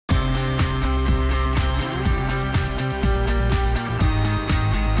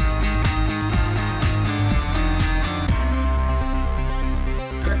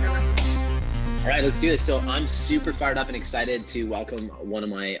right, let's do this. So I'm super fired up and excited to welcome one of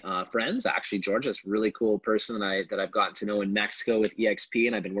my friends, actually, George, this really cool person that I've gotten to know in Mexico with EXP,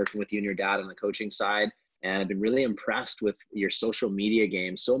 and I've been working with you and your dad on the coaching side, and I've been really impressed with your social media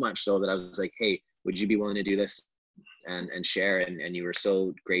game, so much so that I was like, hey, would you be willing to do this and share? And you were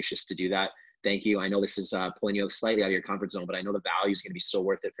so gracious to do that. Thank you. I know this is pulling you slightly out of your comfort zone, but I know the value is going to be so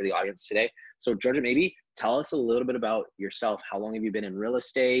worth it for the audience today. So Georgia, maybe tell us a little bit about yourself. How long have you been in real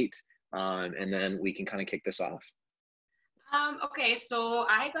estate? And then we can kind of kick this off. Okay, so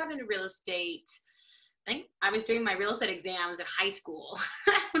I got into real estate. I think I was doing my real estate exams in high school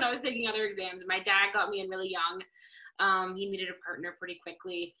when I was taking other exams. My dad got me in really young. He needed a partner pretty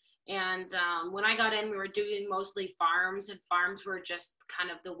quickly. And when I got in, we were doing mostly farms, and farms were just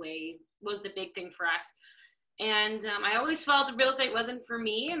kind of was the big thing for us. And I always felt real estate wasn't for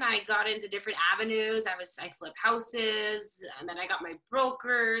me, and I got into different avenues. I flipped houses, and then I got my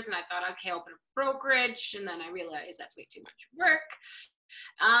brokers, and I thought, okay, I'll open a brokerage, and then I realized that's way too much work.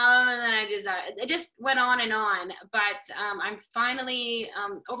 And then it just went on and on. But I'm finally,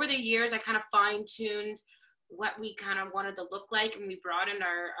 over the years, I kind of fine-tuned what we kind of wanted to look like, and we broadened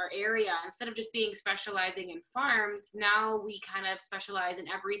our area. Instead of just being specializing in farms, now we kind of specialize in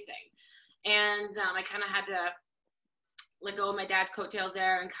everything. And I kind of had to let go of my dad's coattails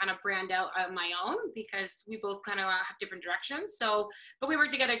there and kind of brand out on my own, because we both kind of have different directions. But we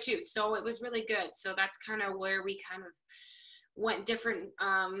worked together too, so it was really good. So that's kind of where we kind of went different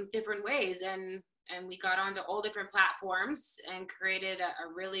ways, and we got onto all different platforms and created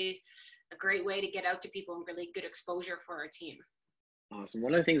a great way to get out to people and really good exposure for our team. Awesome.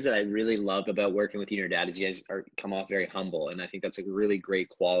 One of the things that I really love about working with you and your dad is you guys come off very humble, and I think that's a really great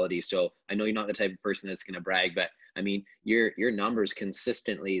quality. So I know you're not the type of person that's going to brag, but I mean, your numbers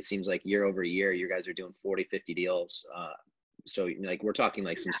consistently, it seems like year over year, you guys are doing 40, 50 deals. So like we're talking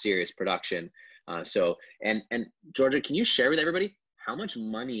like some serious production. And Georgia, can you share with everybody how much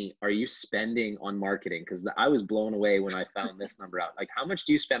money are you spending on marketing? Because I was blown away when I found this number out. Like, how much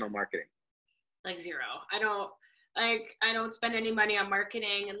do you spend on marketing? Like zero. I don't spend any money on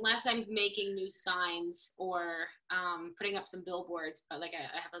marketing unless I'm making new signs or putting up some billboards, but like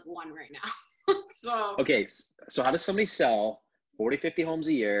I have like one right now. Okay, so how does somebody sell 40, 50 homes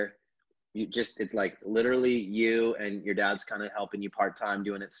a year? It's like literally you and your dad's kind of helping you part-time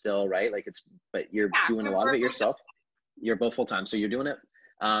doing it still, right? But you're doing a lot of it yourself. You're both full-time. So you're doing it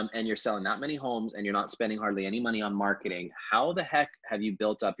and you're selling that many homes and you're not spending hardly any money on marketing. How the heck have you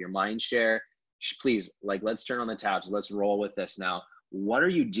built up your mind share? Please, let's turn on the taps. Let's roll with this now. What are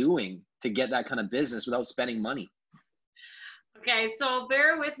you doing to get that kind of business without spending money? Okay, so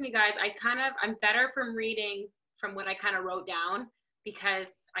bear with me, guys. I'm better from reading from what I kind of wrote down, because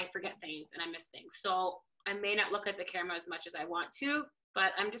I forget things and I miss things. So I may not look at the camera as much as I want to,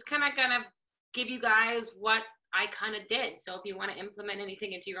 but I'm just kind of gonna give you guys what I kind of did. So if you want to implement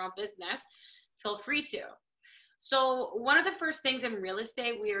anything into your own business, feel free to. So one of the first things in real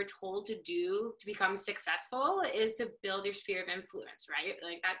estate we are told to do to become successful is to build your sphere of influence, right?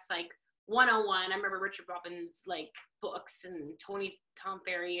 Like that's like 101. I remember Richard Robbins books and Tom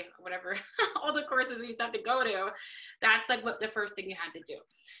Ferry, whatever, all the courses we used to have to go to. That's like what the first thing you had to do.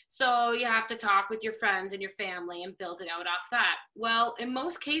 So you have to talk with your friends and your family and build it out off that. Well, in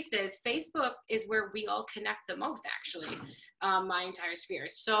most cases, Facebook is where we all connect the most, actually, my entire sphere.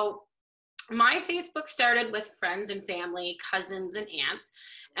 So my Facebook started with friends and family, cousins and aunts,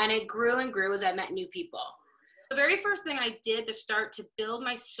 and it grew and grew as I met new people. The very first thing I did to start to build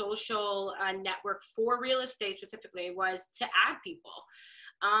my social network for real estate specifically was to add people.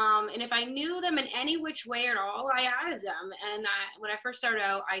 And if I knew them in any which way at all, I added them. And when I first started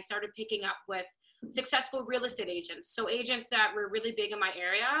out, I started picking up with successful real estate agents. So agents that were really big in my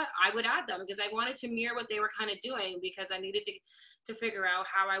area, I would add them because I wanted to mirror what they were kind of doing, because I needed to figure out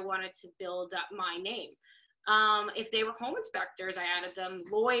how I wanted to build up my name. If they were home inspectors, I added them,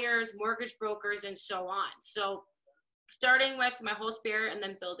 lawyers, mortgage brokers, and so on. So starting with my whole sphere and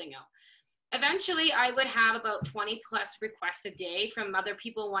then building out. Eventually, I would have about 20 plus requests a day from other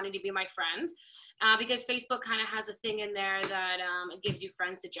people wanting to be my friends, because Facebook kind of has a thing in there that it gives you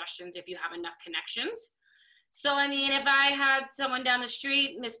friend suggestions if you have enough connections. So, I mean, if I had someone down the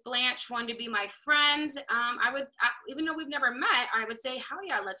street, Miss Blanche wanted to be my friend, even though we've never met, I would say, hell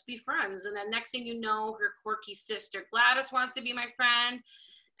yeah, let's be friends. And then next thing you know, her quirky sister Gladys wants to be my friend.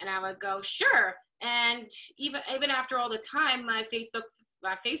 And I would go, sure. And even after all the time, my Facebook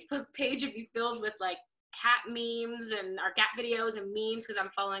page would be filled with like cat memes and our cat videos and memes, because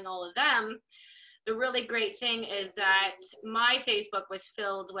I'm following all of them. The really great thing is that my Facebook was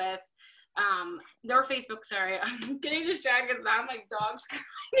filled with Their Facebook, sorry, I'm getting distracted because now my dog's trying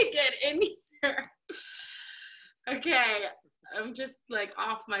to get in here. Okay, I'm just like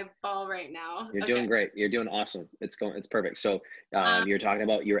off my ball right now. You're okay. doing great. You're doing awesome. It's perfect. So you're talking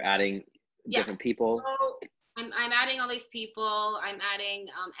about you're adding different people. So I'm adding all these people. I'm adding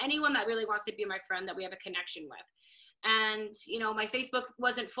anyone that really wants to be my friend that we have a connection with. And, you know, my Facebook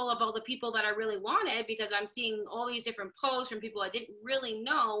wasn't full of all the people that I really wanted because I'm seeing all these different posts from people I didn't really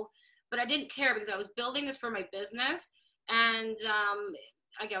know, but I didn't care because I was building this for my business. And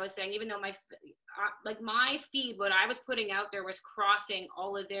like I was saying, even though my feed, what I was putting out there was crossing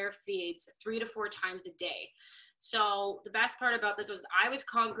all of their feeds 3 to 4 times a day. So the best part about this was I was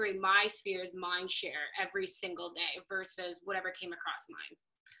conquering my sphere's mind share every single day versus whatever came across mine.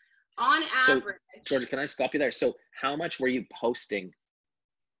 On average. So, Georgia, can I stop you there? So how much were you posting?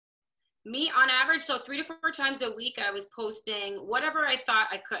 Me, on average, so 3 to 4 times a week, I was posting whatever I thought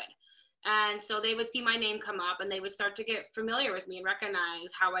I could. And so they would see my name come up and they would start to get familiar with me and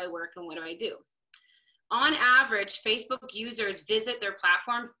recognize how I work and what do I do. On average, Facebook users visit their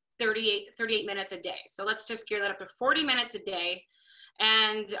platform 38 minutes a day. So let's just gear that up to 40 minutes a day.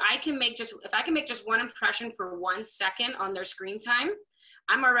 And if I can make just one impression for 1 second on their screen time,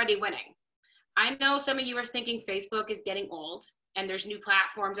 I'm already winning. I know some of you are thinking Facebook is getting old and there's new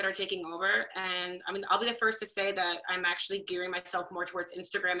platforms that are taking over. And I mean, I'll be the first to say that I'm actually gearing myself more towards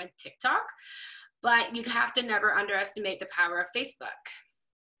Instagram and TikTok, but you have to never underestimate the power of Facebook.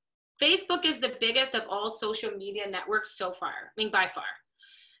 Facebook is the biggest of all social media networks so far, I mean, by far.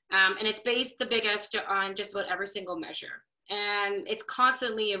 And it's based the biggest on just about every single measure. And it's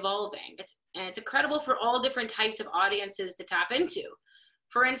constantly evolving. It's incredible for all different types of audiences to tap into.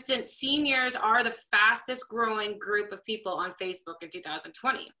 For instance, seniors are the fastest growing group of people on Facebook in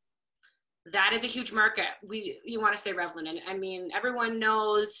 2020. That is a huge market. You want to stay relevant. And I mean, everyone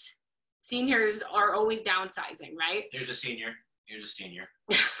knows seniors are always downsizing, right? Here's a senior.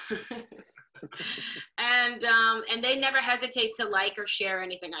 And they never hesitate to like or share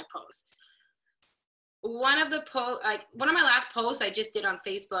anything I post. One of my last posts I just did on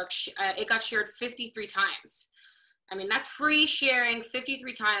Facebook, it got shared 53 times. I mean, that's free sharing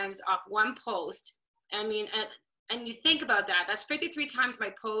 53 times off one post. I mean, and you think about that, that's 53 times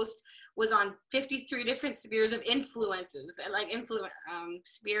my post was on 53 different spheres of influences, like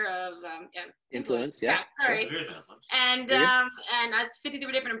sphere of influence. Yeah. Sorry. And that's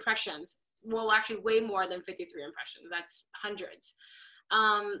 53 different impressions. Well, actually way more than 53 impressions. That's hundreds.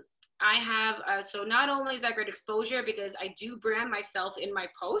 I have, so not only is that great exposure because I do brand myself in my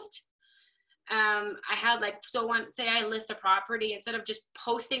post, I had say I list a property, instead of just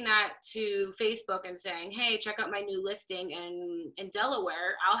posting that to Facebook and saying, hey, check out my new listing in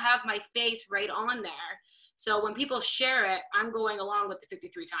Delaware, I'll have my face right on there. So when people share it, I'm going along with the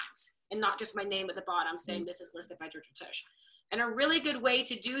 53 times and not just my name at the bottom saying this is listed by Georgia Tush. And a really good way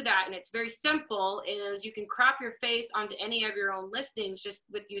to do that, and it's very simple, is you can crop your face onto any of your own listings just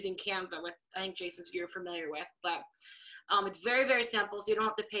with using Canva, with I think Jason's you're familiar with, but it's very, very simple. So you don't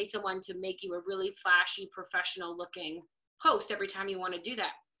have to pay someone to make you a really flashy, professional looking post every time you want to do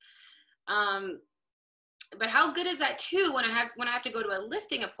that. But how good is that too when I have to go to a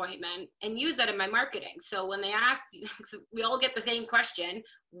listing appointment and use that in my marketing? So when they ask, we all get the same question,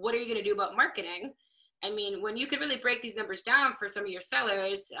 what are you going to do about marketing? I mean, when you could really break these numbers down for some of your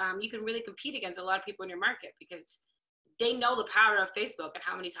sellers, you can really compete against a lot of people in your market because they know the power of Facebook and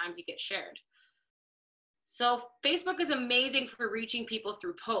how many times you get shared. So Facebook is amazing for reaching people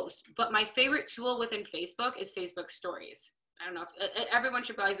through posts, but my favorite tool within Facebook is Facebook Stories. I don't know if everyone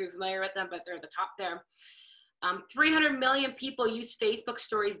should probably be familiar with them, but they're at the top there. 300 million people use Facebook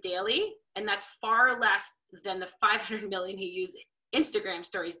Stories daily, and that's far less than the 500 million who use Instagram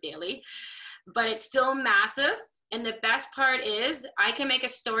Stories daily, but it's still massive. And the best part is I can make a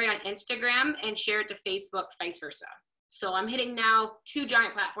story on Instagram and share it to Facebook, vice versa. So I'm hitting now 2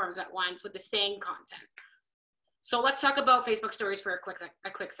 giant platforms at once with the same content. So let's talk about Facebook Stories for a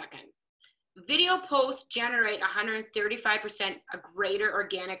quick second. Video posts generate 135% a greater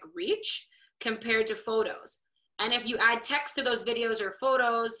organic reach compared to photos. And if you add text to those videos or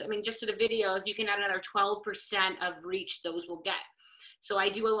photos, I mean, just to the videos, you can add another 12% of reach those will get. So I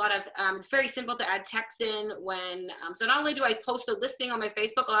do a lot of, it's very simple to add text in when, so not only do I post a listing on my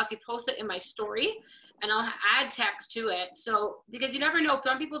Facebook, I'll also post it in my story and I'll add text to it. So, because you never know,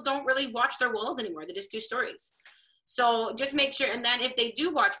 some people don't really watch their walls anymore. They just do stories. So just make sure, and then if they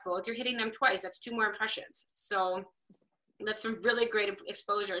do watch both, you're hitting them twice. That's 2 more impressions. So that's some really great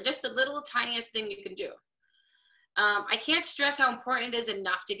exposure. And just the little tiniest thing you can do. I can't stress how important it is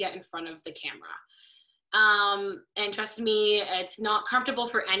enough to get in front of the camera. And trust me, it's not comfortable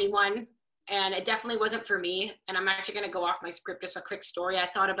for anyone. and it definitely wasn't for me. And I'm actually going to go off my script, just a quick story I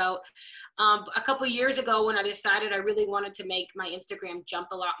thought about. A couple of years ago when I decided I really wanted to make my Instagram jump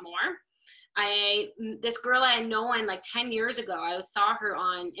a lot more, this girl I had known like 10 years ago, I saw her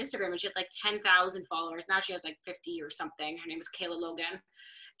on Instagram and she had like 10,000 followers. Now she has like 50 or something. Her name is Kayla Logan.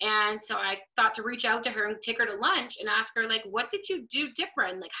 And so I thought to reach out to her and take her to lunch and ask her, like, what did you do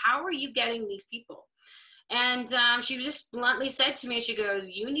different? Like, how are you getting these people? And she just bluntly said to me, she goes,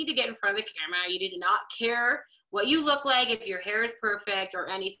 you need to get in front of the camera. You need to not care what you look like, if your hair is perfect or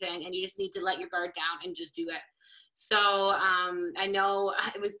anything, and you just need to let your guard down and just do it. So I know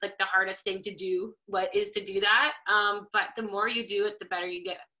it was like the hardest thing to do, what is to do that. But the more you do it, the better you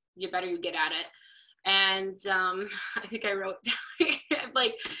get at it. And I think I wrote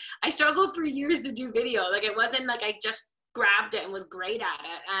like, I struggled for years to do video. Like, it wasn't like I just grabbed it and was great at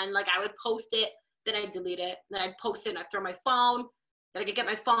it. And like, I would post it, then I'd delete it, then I'd post it and I'd throw my phone, then I could get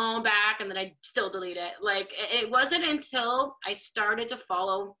my phone back, and then I'd still delete it. Like, it wasn't until I started to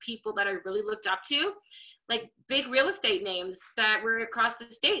follow people that I really looked up to, like big real estate names that were across the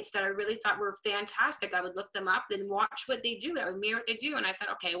States that I really thought were fantastic. I would look them up and watch what they do. I would mirror what they do. And I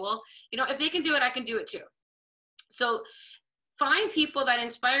thought, okay, well, you know, if they can do it, I can do it too. So find people that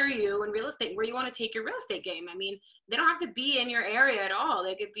inspire you in real estate, where you want to take your real estate game. I mean, they don't have to be in your area at all.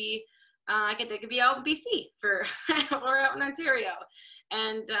 They could be, they could be out in BC or out in Ontario.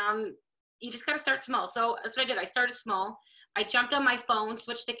 And you just got to start small. So that's what I did. I started small. I jumped on my phone,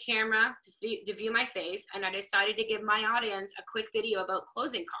 switched the camera to view my face, and I decided to give my audience a quick video about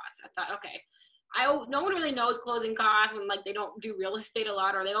closing costs. I thought, okay, no one really knows closing costs when like they don't do real estate a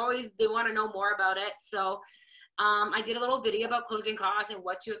lot, or they want to know more about it. So I did a little video about closing costs and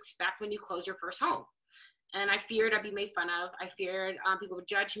what to expect when you close your first home. And I feared I'd be made fun of. I feared people would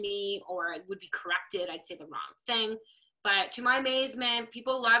judge me, or it would be corrected. I'd say the wrong thing. But to my amazement,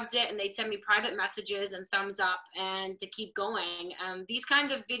 people loved it, and they'd send me private messages and thumbs up and to keep going. These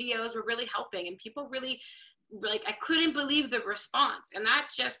kinds of videos were really helping, and people really, like, I couldn't believe the response. And that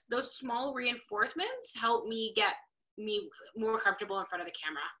just, those small reinforcements helped me get me more comfortable in front of the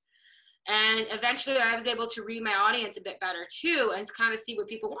camera. And eventually I was able to read my audience a bit better too, and kind of see what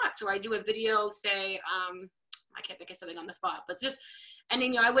people want. So I do a video, say, I can't think of something on the spot, but just, and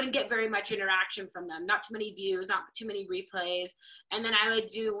then, you know, I wouldn't get very much interaction from them, not too many views, not too many replays. And then I would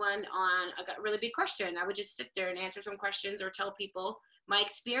do one on a really big question. I would just sit there and answer some questions or tell people my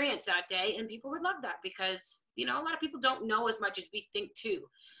experience that day, and people would love that because, you know, a lot of people don't know as much as we think too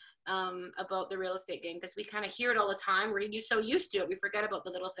about the real estate game, because we kind of hear it all the time. We're so used to it, we forget about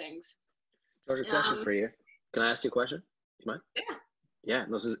the little things. George, a question for you. Can I ask you a question? Do you mind? Yeah. Yeah,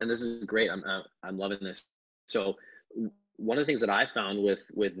 this is great. I'm loving this. So one of the things that I found with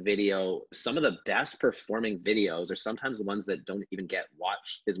video, some of the best performing videos are sometimes the ones that don't even get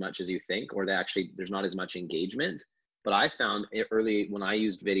watched as much as you think, or there's not as much engagement. But I found early when I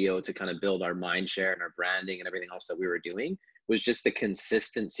used video to kind of build our mind share and our branding and everything else that we were doing, was just the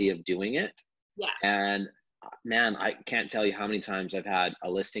consistency of doing it. Yeah. And man, I can't tell you how many times I've had a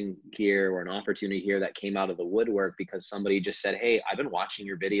listing here or an opportunity here that came out of the woodwork because somebody just said, hey, I've been watching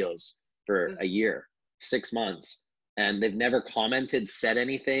your videos for a year, 6 months, and they've never commented, said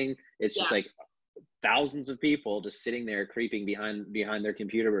anything. It's just like thousands of people just sitting there creeping behind their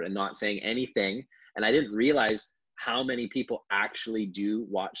computer and not saying anything. And I didn't realize how many people actually do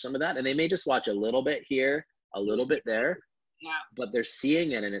watch some of that. And they may just watch a little bit here, a little bit there. Yeah. But they're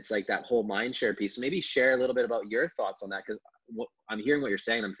seeing it, and it's like that whole mind share piece. So maybe share a little bit about your thoughts on that, because I'm hearing what you're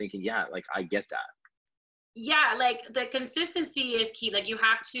saying. I'm thinking, yeah, like I get that. Yeah, like the consistency is key. Like you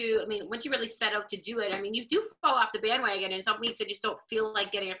have to, I mean, once you really set out to do it, I mean, you do fall off the bandwagon, and some weeks you just don't feel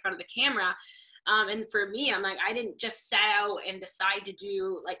like getting in front of the camera. And for me, I'm like, I didn't just set out and decide to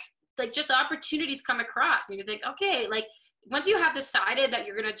do like just opportunities come across, and you think, okay, like once you have decided that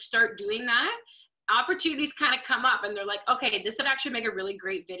you're going to start doing that, opportunities kind of come up, and they're like, okay, this would actually make a really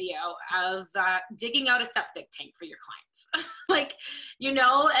great video of digging out a septic tank for your clients. Like, you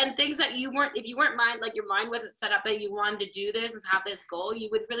know, and things that if you weren't like your mind wasn't set up that you wanted to do this and have this goal, you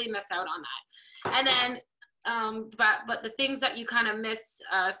would really miss out on that. And then, but the things that you kind of miss,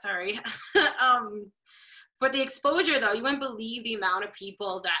 for the exposure though, you wouldn't believe the amount of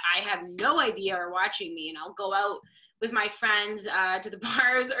people that I have no idea are watching me. And I'll go out with my friends to the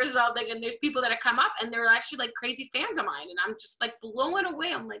bars or something, and there's people that have come up and they're actually like crazy fans of mine, and I'm just like blown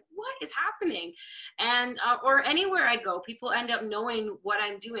away. I'm like, what is happening? And or anywhere I go, people end up knowing what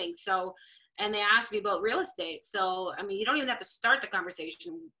I'm doing. So, and they ask me about real estate. So, I mean, you don't even have to start the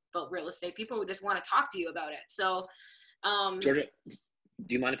conversation about real estate. People would just want to talk to you about it. So, Georgia, do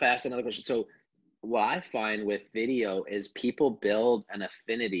you mind if I ask another question? So what I find with video is people build an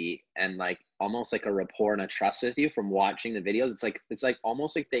affinity and like almost like a rapport and a trust with you from watching the videos. It's like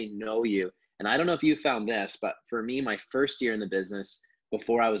almost like they know you. And I don't know if you found this, but for me, my first year in the business,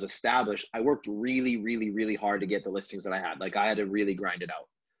 before I was established, I worked really, really, really hard to get the listings that I had. Like I had to really grind it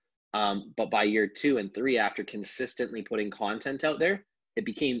out. But by year 2 and 3, after consistently putting content out there, it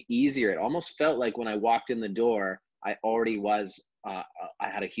became easier. It almost felt like when I walked in the door, I already was, I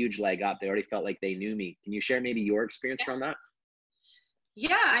had a huge leg up. They already felt like they knew me. Can you share maybe your experience from that?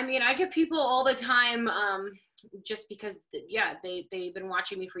 Yeah, I mean, I get people all the time, just because, yeah, they've been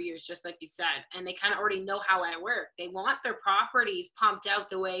watching me for years, just like you said, and they kind of already know how I work. They want their properties pumped out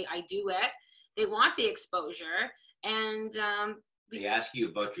the way I do it. They want the exposure, and they ask you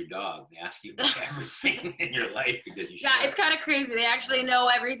about your dog. They ask you about everything in your life because you. Yeah, it's kind of crazy. They actually know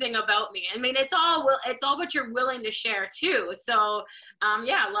everything about me. I mean, it's all what you're willing to share too. So,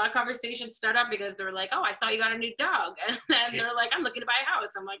 yeah, a lot of conversations start up because they're like, "Oh, I saw you got a new dog," and then they're like, "I'm looking to buy a house."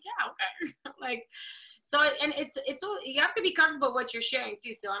 I'm like, "Yeah, okay." Like, so, and it's all, you have to be comfortable with what you're sharing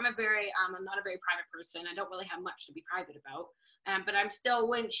too. So I'm not a very private person. I don't really have much to be private about. But I'm still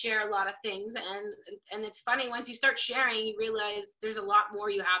wouldn't share a lot of things, and it's funny, once you start sharing, you realize there's a lot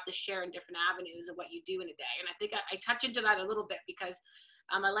more you have to share in different avenues of what you do in a day. And I think I touch into that a little bit because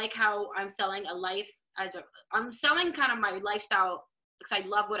I like how I'm selling I'm selling kind of my lifestyle because I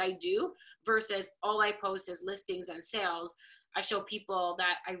love what I do versus all I post is listings and sales. I show people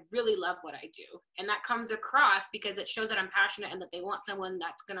that I really love what I do, and that comes across because it shows that I'm passionate and that they want someone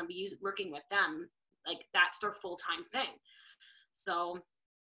that's going to be working with them, like that's their full-time thing. So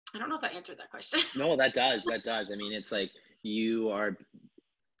I don't know if I answered that question. No, that does. I mean, it's like you're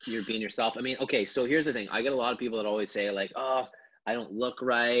being yourself. I mean, okay, so here's the thing. I get a lot of people that always say like, "Oh, I don't look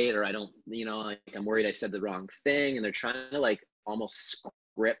right," or "I don't, like I'm worried I said the wrong thing," and they're trying to like almost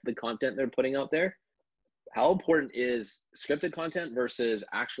script the content they're putting out there. How important is scripted content versus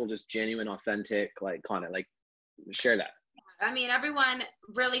actual just genuine, authentic like content? Like share that. I mean, everyone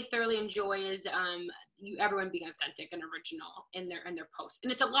really thoroughly enjoys everyone being authentic and original in their posts,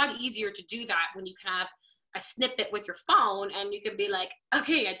 and it's a lot easier to do that when you can have a snippet with your phone and you can be like,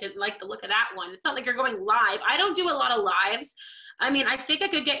 okay, I didn't like the look of that one. It's not like you're going live. I don't do a lot of lives. I mean, I think I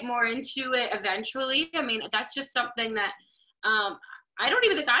could get more into it eventually. I mean, that's just something that I don't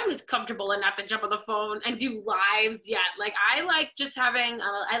even think I was comfortable enough to jump on the phone and do lives yet. Like I like just having,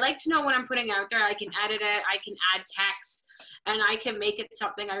 I like to know what I'm putting out there. I can edit it. I can add text. And I can make it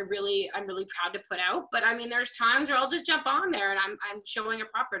something I'm really proud to put out. But I mean, there's times where I'll just jump on there and I'm showing a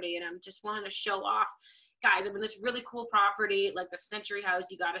property and I'm just wanting to show off, guys. I mean, this really cool property, like the Century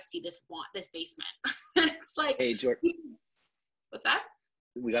House. You got to see this basement. It's like, hey, George. What's that?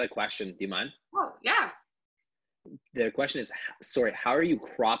 We got a question. Do you mind? Oh yeah. The question is, sorry, how are you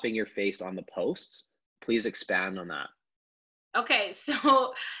cropping your face on the posts? Please expand on that. Okay,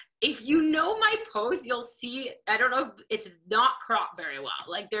 so if you know my post, you'll see, I don't know, it's not cropped very well.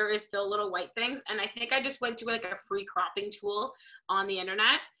 Like there is still little white things. And I think I just went to like a free cropping tool on the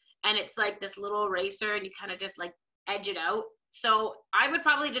internet. And it's like this little eraser and you kind of just like edge it out. So I would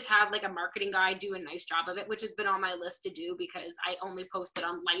probably just have like a marketing guy do a nice job of it, which has been on my list to do because I only post it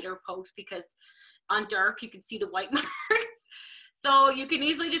on lighter posts because on dark you can see the white marks. So you can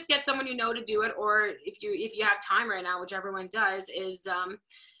easily just get someone you know to do it, or if you have time right now, which everyone does, is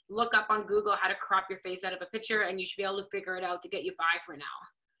look up on Google how to crop your face out of a picture, and you should be able to figure it out to get you by for now.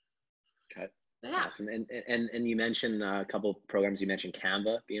 Okay. Yeah. Awesome. And you mentioned a couple programs. You mentioned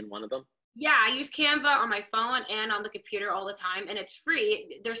Canva being one of them. Yeah, I use Canva on my phone and on the computer all the time, and it's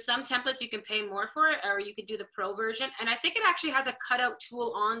free. There's some templates you can pay more for it, or you can do the pro version. And I think it actually has a cutout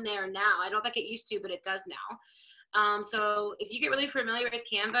tool on there now. I don't think it used to, but it does now. So if you get really familiar with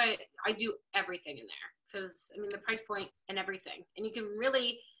Canva, I do everything in there because I mean the price point and everything, and you can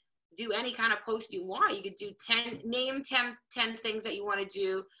really do any kind of post you want. You could do 10 things that you want to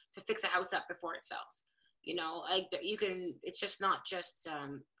do to fix a house up before it sells. Like you can, it's just not just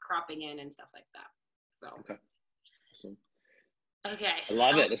cropping in and stuff like that. So okay, awesome. Okay, I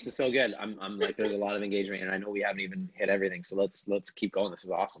love it. This is so good. I'm like, there's a lot of engagement, and I know we haven't even hit everything. So let's keep going. This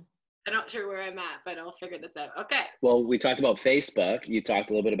is awesome. I'm not sure where I'm at, but I'll figure this out. Okay. Well, we talked about Facebook. You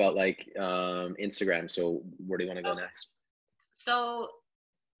talked a little bit about like Instagram. So where do you want to go next? So,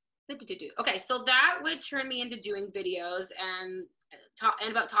 okay, so that would turn me into doing videos and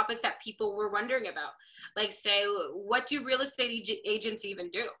about topics that people were wondering about. Like, say, what do real estate agents even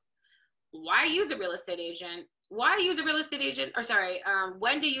do? Why use a real estate agent? Why use a real estate agent? Or sorry,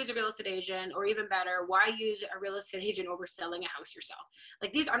 when to use a real estate agent? Or even better, why use a real estate agent over selling a house yourself?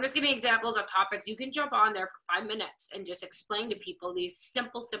 Like these, I'm just giving examples of topics. You can jump on there for 5 minutes and just explain to people these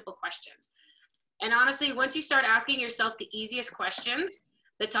simple questions. And honestly, once you start asking yourself the easiest questions,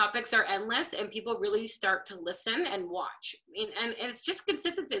 the topics are endless and people really start to listen and watch. And it's just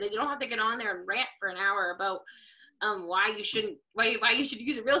consistency. You don't have to get on there and rant for an hour about why you should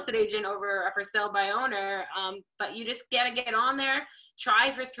use a real estate agent over a for sale by owner. But you just gotta get on there,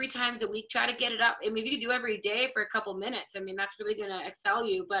 try for 3 times a week, try to get it up. I mean, if you do every day for a couple minutes, I mean, that's really gonna excel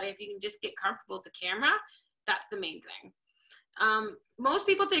you. But if you can just get comfortable with the camera, that's the main thing. Most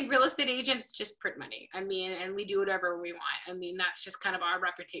people think real estate agents just print money. I mean, and we do whatever we want. I mean, that's just kind of our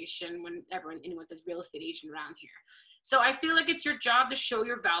reputation whenever anyone says real estate agent around here. So I feel like it's your job to show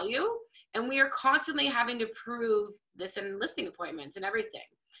your value, and we are constantly having to prove this in listing appointments and everything.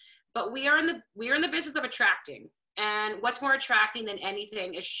 But we are in the business of attracting, and what's more attracting than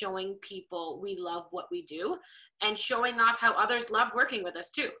anything is showing people we love what we do and showing off how others love working with us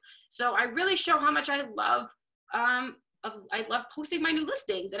too. So I really show how much I love posting my new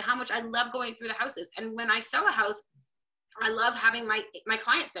listings and how much I love going through the houses. And when I sell a house, I love having my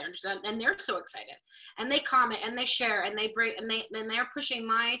clients there, and they're so excited, and they comment and they share and they're pushing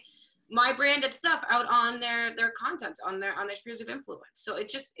my branded stuff out on their content on their spheres of influence. So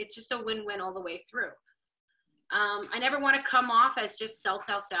it's just a win-win all the way through. I never want to come off as just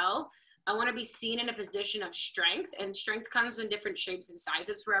sell. I want to be seen in a position of strength, and strength comes in different shapes and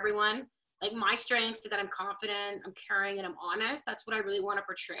sizes for everyone. Like my strength is that I'm confident, I'm caring, and I'm honest. That's what I really want to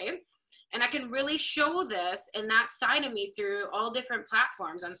portray. And I can really show this and that side of me through all different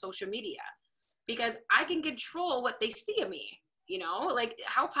platforms on social media, because I can control what they see of me. You know, like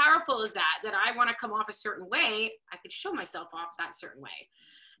how powerful is that I want to come off a certain way, I could show myself off that certain way.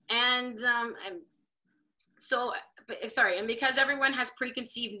 And because everyone has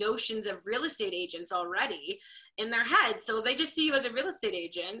preconceived notions of real estate agents already in their head, so they just see you as a real estate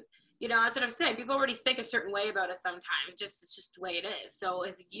agent. You know, that's what I'm saying. People already think a certain way about us sometimes. It's just the way it is. So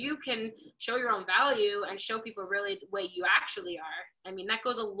if you can show your own value and show people really the way you actually are, I mean, that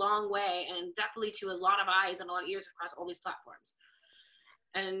goes a long way, and definitely to a lot of eyes and a lot of ears across all these platforms.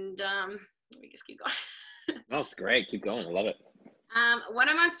 And let me just keep going. That's great. Keep going. I love it. When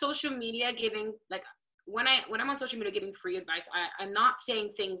I'm on social media giving, like, when I'm on social media giving free advice, I'm not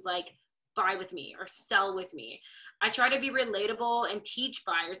saying things like buy with me or sell with me. I try to be relatable and teach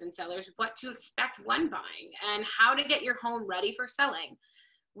buyers and sellers what to expect when buying and how to get your home ready for selling.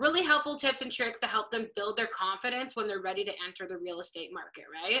 Really helpful tips and tricks to help them build their confidence when they're ready to enter the real estate market,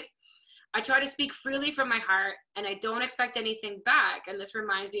 right? I try to speak freely from my heart, and I don't expect anything back. And this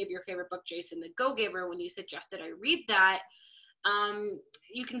reminds me of your favorite book, Jason the Go-Giver, when you suggested I read that.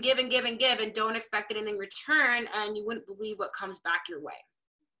 You can give and give and give and don't expect anything in return, and you wouldn't believe what comes back your way.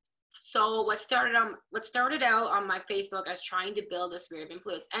 So what started out on my Facebook as trying to build a sphere of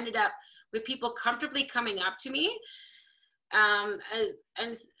influence ended up with people comfortably coming up to me, and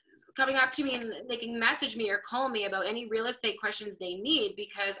they can message me or call me about any real estate questions they need,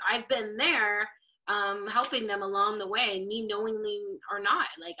 because I've been there helping them along the way, me knowingly or not.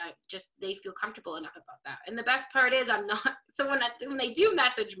 Like they feel comfortable enough about that. And the best part is I'm not someone that when they do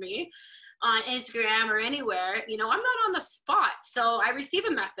message me on Instagram or anywhere, you know, I'm not on the spot. So I receive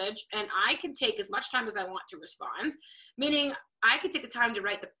a message and I can take as much time as I want to respond, meaning I can take the time to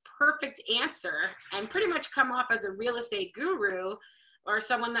write the perfect answer and pretty much come off as a real estate guru or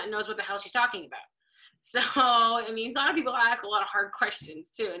someone that knows what the hell she's talking about. So, I mean, a lot of people ask a lot of hard questions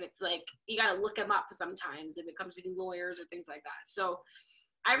too. And it's like, you got to look them up sometimes if it comes between lawyers or things like that. So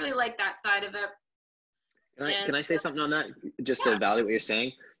I really like that side of it. Can I say something on that? Just to validate what you're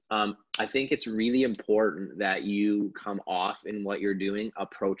saying. I think it's really important that you come off in what you're doing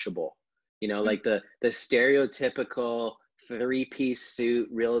approachable. You know, like the stereotypical 3-piece suit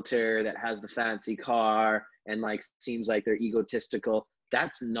realtor that has the fancy car and like seems like they're egotistical.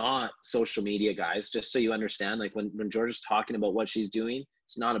 That's not social media, guys. Just so you understand, like when Georgia's talking about what she's doing,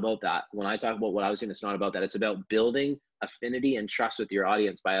 it's not about that. When I talk about what I was doing, it's not about that. It's about building affinity and trust with your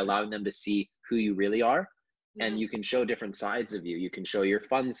audience by allowing them to see who you really are. And you can show different sides of you. You can show your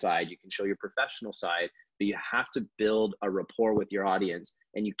fun side, you can show your professional side, but you have to build a rapport with your audience.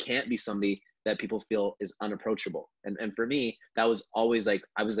 And you can't be somebody that people feel is unapproachable. And for me, that was always like,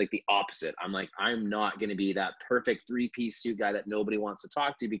 I was like the opposite. I'm like, I'm not going to be that perfect 3-piece suit guy that nobody wants to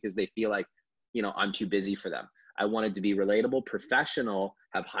talk to because they feel like, you know, I'm too busy for them. I wanted to be relatable, professional,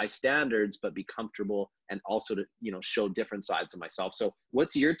 have high standards, but be comfortable and also to, you know, show different sides of myself. So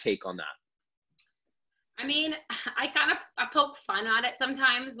what's your take on that? I mean, I poke fun at it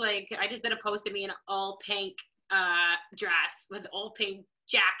sometimes. Like I just did a post of me in an all pink dress with all pink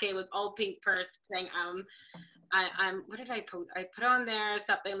jacket with all pink purse saying I'm what did I put? I put on there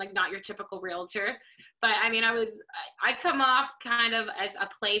something like not your typical realtor, but I mean I come off kind of as a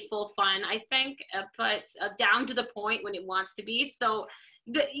playful fun, I think, but down to the point when it wants to be. So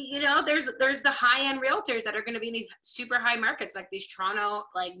there's the high end realtors that are going to be in these super high markets like these Toronto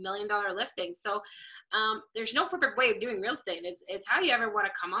like $1 million listings. So there's no perfect way of doing real estate. It's how you ever want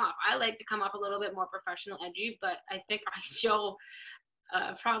to come off. I like to come off a little bit more professional, edgy, but I think I show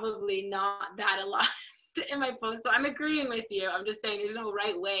probably not that a lot in my post. So I'm agreeing with you. I'm just saying there's no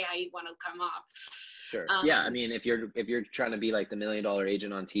right way how you want to come off. Sure. Yeah. I mean, if you're trying to be like the $1 million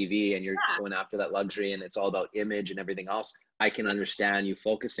agent on TV and you're going after that luxury and it's all about image and everything else, I can understand you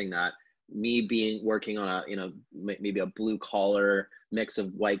focusing that. Me working on a, maybe a blue collar mix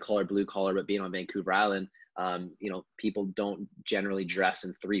of white collar, blue collar, but being on Vancouver Island, people don't generally dress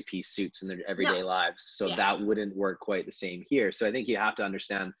in 3-piece suits in their everyday lives. So that wouldn't work quite the same here. So I think you have to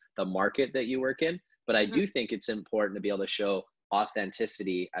understand the market that you work in, but I do think it's important to be able to show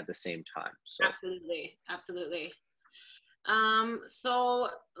authenticity at the same time. So absolutely. So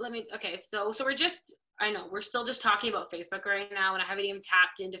we're still just talking about Facebook right now, and I haven't even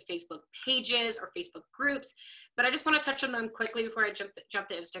tapped into Facebook pages or Facebook groups, but I just want to touch on them quickly before I jump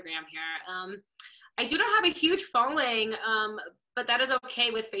to Instagram here. I do not have a huge following, but that is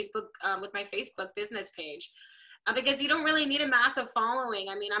okay with Facebook, with my Facebook business page. Because you don't really need a massive following.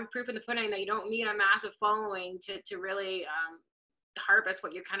 I mean, I'm proof in the pudding that you don't need a massive following to really harvest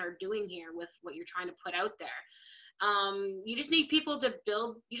what you're kind of doing here with what you're trying to put out there. You just need people to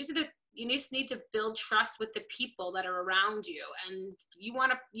build. You just need to build trust with the people that are around you, and you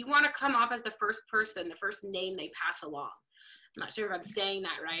want to come off as the first person, the first name they pass along. I'm not sure if I'm saying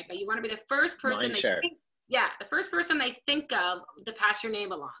that right, but you want to be the first person the first person they think of to pass your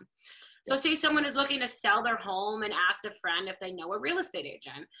name along. So say someone is looking to sell their home and asked a friend if they know a real estate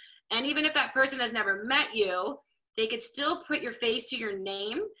agent. And even if that person has never met you, they could still put your face to your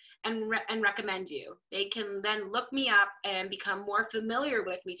name and recommend you. They can then look me up and become more familiar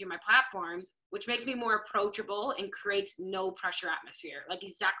with me through my platforms, which makes me more approachable and creates no pressure atmosphere, like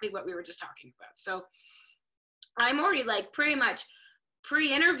exactly what we were just talking about. So I'm already like pretty much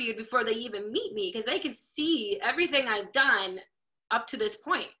pre-interviewed before they even meet me, because they can see everything I've done up to this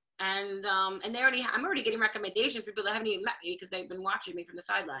point. And I'm already getting recommendations from people that haven't even met me because they've been watching me from the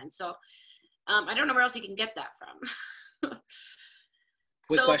sidelines. So I don't know where else you can get that from.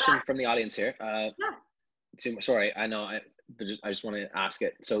 Quick question from the audience here. Sorry, I know, but I just want to ask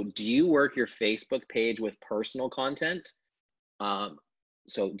it. So do you work your Facebook page with personal content?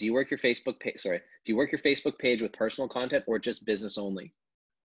 So do you work your Facebook page? Sorry, do you work your Facebook page with personal content or just business only?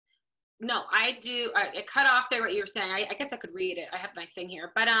 No, I do. It cut off there what you were saying. I guess I could read it. I have my thing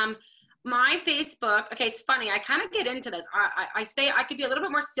here. But my Facebook, okay, it's funny. I kind of get into this. I say I could be a little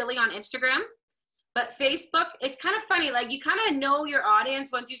bit more silly on Instagram, but Facebook, it's kind of funny. Like you kind of know your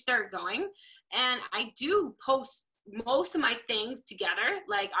audience once you start going. And I do post most of my things together.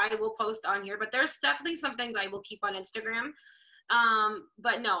 Like I will post on here, but there's definitely some things I will keep on Instagram.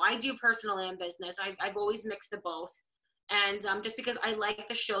 But no, I do personal and business. I've always mixed the both. And just because I like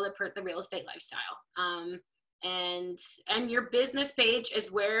to show the real estate lifestyle. And your business page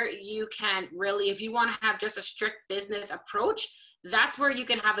is where you can really, if you want to have just a strict business approach, that's where you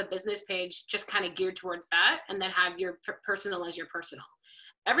can have a business page just kind of geared towards that, and then have your personal as your personal.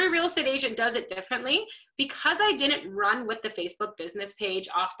 Every real estate agent does it differently. Because I didn't run with the Facebook business page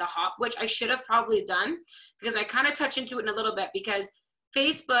off the hop, which I should have probably done, because I kind of touch into it in a little bit, because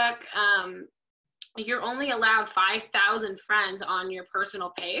Facebook, you're only allowed 5,000 friends on your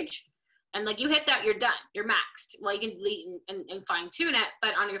personal page. And like you hit that, you're done. You're maxed. Well, you can delete and fine tune it,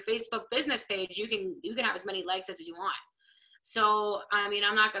 but on your Facebook business page, you can have as many likes as you want. So, I mean,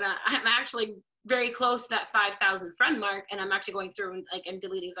 I'm actually very close to that 5,000 friend mark. And I'm actually going through and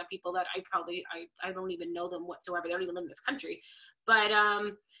deleting some people that I don't even know them whatsoever. They don't even live in this country. But,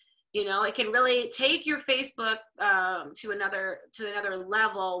 it can really take your Facebook to another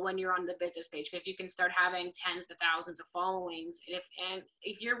level when you're on the business page, because you can start having tens of thousands of followings. And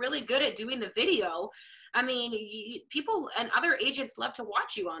if you're really good at doing the video, I mean, people and other agents love to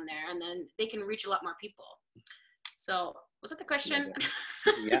watch you on there, and then they can reach a lot more people. So was that the question?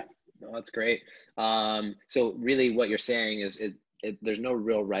 Yeah, no, that's great. So really what you're saying is there's no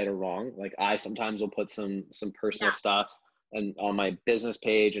real right or wrong. Like I sometimes will put some personal stuff and on my business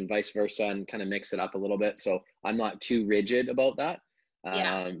page and vice versa, and kind of mix it up a little bit. So I'm not too rigid about that.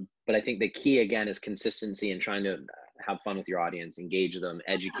 But I think the key again is consistency and trying to have fun with your audience, engage them,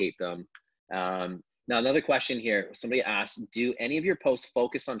 educate them. Now another question here, somebody asked, do any of your posts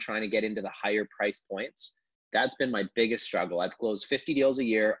focus on trying to get into the higher price points? That's been my biggest struggle. I've closed 50 deals a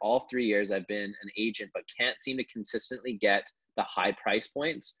year. All 3 years I've been an agent, but can't seem to consistently get the high price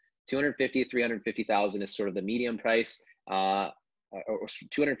points. 250, 350,000 is sort of the medium price. Or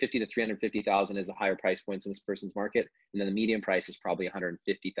 250 to 350,000 is the higher price points in this person's market. And then the medium price is probably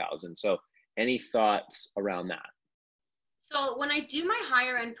 150,000. So any thoughts around that? So when I do my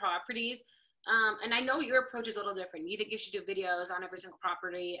higher end properties, and I know your approach is a little different. You think you should do videos on every single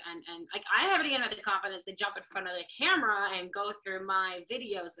property, and like I haven't even had the confidence to jump in front of the camera and go through my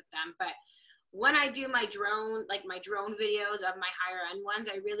videos with them. But when I do my drone, like my drone videos of my higher end ones,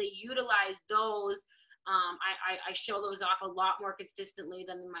 I really utilize those. I show those off a lot more consistently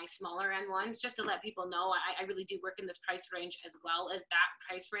than my smaller end ones, just to let people know I really do work in this price range as well as that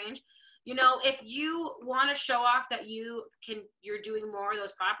price range. You know, if you want to show off that you're doing more of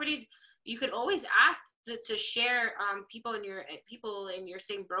those properties, you could always ask to share people in your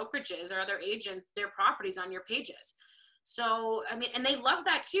same brokerages or other agents, their properties on your pages. So, I mean, and they love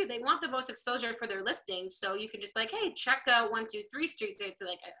that too. They want the most exposure for their listings. So you can just be like, hey, check out 123 Street, say it's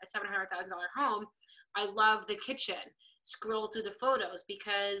like a $700,000 home. I love the kitchen. Scroll through the photos,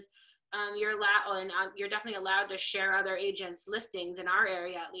 because you're allowed, and you're definitely allowed to share other agents' listings in our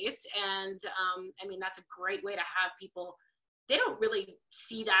area at least. And I mean, that's a great way to have people. They don't really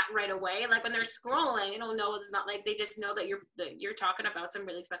see that right away. Like when they're scrolling, they don't know. It's not like they just know that you're talking about some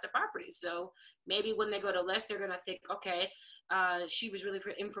really expensive properties. So maybe when they go to list, they're gonna think, okay, she was really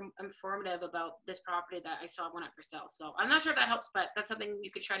informative about this property that I saw went up for sale. So I'm not sure if that helps, but that's something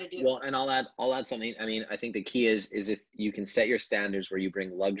you could try to do. Well, and I'll add something. I mean, I think the key is if you can set your standards where you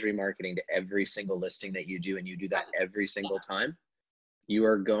bring luxury marketing to every single listing that you do, and you do that every single time,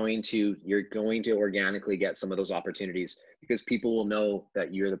 you're going to organically get some of those opportunities, because people will know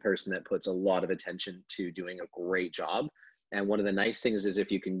that you're the person that puts a lot of attention to doing a great job. And one of the nice things is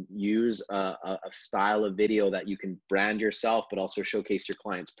if you can use a style of video that you can brand yourself, but also showcase your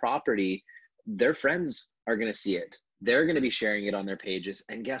client's property, their friends are going to see it. They're going to be sharing it on their pages.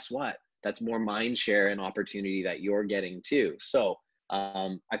 And guess what? That's more mind share and opportunity that you're getting too. So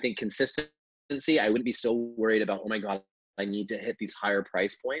I think consistency, I wouldn't be so worried about, oh my God, I need to hit these higher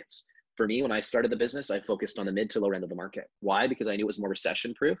price points. For me, when I started the business, I focused on the mid to low end of the market. Why? Because I knew it was more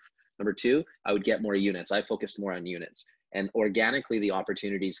recession proof. Number two, I would get more units. I focused more on units. And organically, the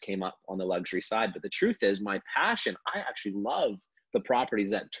opportunities came up on the luxury side. But the truth is, my passion, I actually love the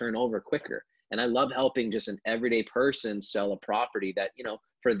properties that turn over quicker. And I love helping just an everyday person sell a property that, you know,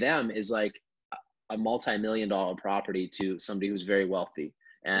 for them is like a multi-million-dollar property to somebody who's very wealthy.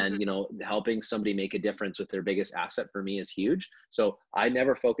 And, you know, helping somebody make a difference with their biggest asset for me is huge. So I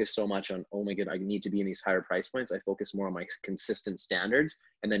never focus so much on, oh my God, I need to be in these higher price points. I focus more on my consistent standards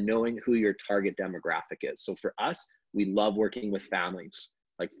and then knowing who your target demographic is. So for us, we love working with families.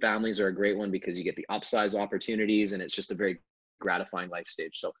 Like families are a great one because you get the upsize opportunities and it's just a very gratifying life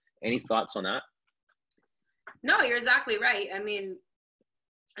stage. So any thoughts on that? No, you're exactly right. I mean,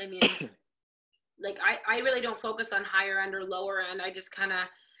 like I really don't focus on higher end or lower end. I just kind of,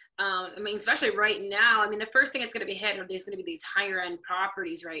 I mean, especially right now, I mean, the first thing it's going to be hit are there's going to be these higher end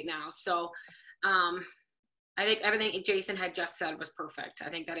properties right now. So I think everything Jason had just said was perfect. I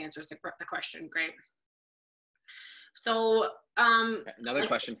think that answers the question. Great. So another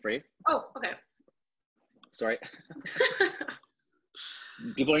question for you. Oh, okay. Sorry.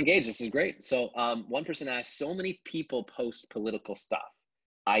 People are engaged. This is great. So one person asked, so many people post political stuff.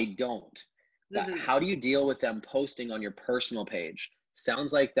 I don't. How do you deal with them posting on your personal page?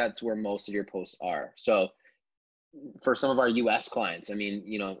 Sounds like that's where most of your posts are. So for some of our US clients, I mean,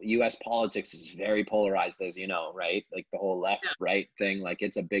 you know, US politics is very polarized, as you know, right? Like the whole left, right thing, like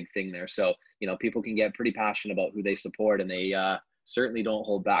it's a big thing there. So, you know, people can get pretty passionate about who they support and they certainly don't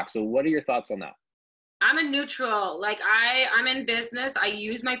hold back. So what are your thoughts on that? I'm a neutral. Like I'm in business. I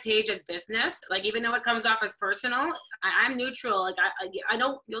use my page as business. Like even though it comes off as personal, I'm neutral. Like I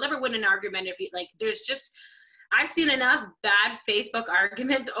don't. You'll never win an argument if you like. There's just I've seen enough bad Facebook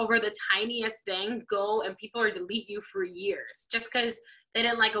arguments over the tiniest thing go, and people are delete you for years just because they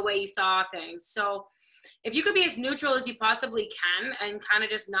didn't like a way you saw things. So if you could be as neutral as you possibly can and kind of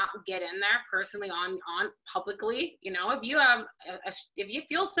just not get in there personally on publicly, you know, if you have, if you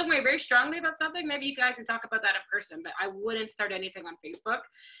feel some way very strongly about something, maybe you guys can talk about that in person, but I wouldn't start anything on Facebook.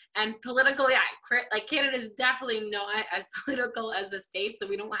 And politically, like Canada is definitely not as political as the States. So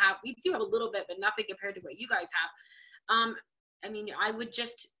we do have a little bit, but nothing compared to what you guys have. I mean, I would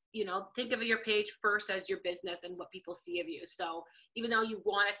just, you know, think of your page first as your business and what people see of you. So even though you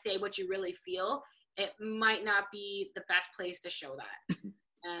want to say what you really feel, it might not be the best place to show that.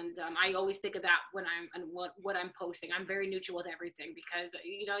 And I always think of that when what I'm posting. I'm very neutral with everything because,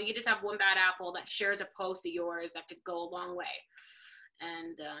 you know, you just have one bad apple that shares a post of yours that could go a long way.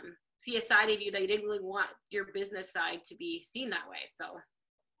 And see a side of you that you didn't really want your business side to be seen that way. So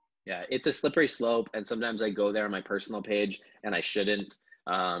yeah, it's a slippery slope. And sometimes I go there on my personal page and I shouldn't,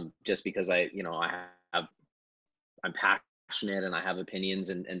 just because I'm passionate and I have opinions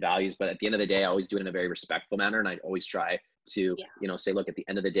and values, but at the end of the day, I always do it in a very respectful manner. And I always try to, say, look, at the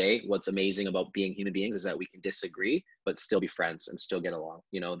end of the day, what's amazing about being human beings is that we can disagree, but still be friends and still get along.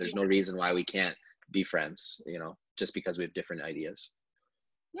 You know, there's no reason why we can't be friends, just because we have different ideas.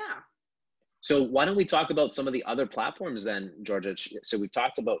 Yeah. So why don't we talk about some of the other platforms then, Georgia? So we've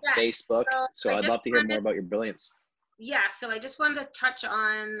talked about Facebook. So I'd love to hear more about your brilliance. Yeah, so I just wanted to touch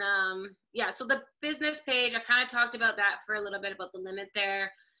on, so the business page, I kind of talked about that for a little bit, about the limit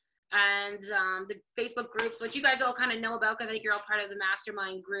there. And the Facebook groups, which you guys all kind of know about because I think you're all part of the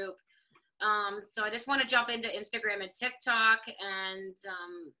mastermind group. So I just want to jump into Instagram and TikTok, and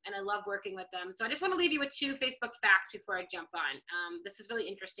I love working with them. So I just want to leave you with 2 Facebook facts before I jump on. This is really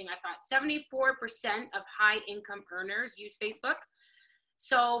interesting. I thought 74% of high income earners use Facebook.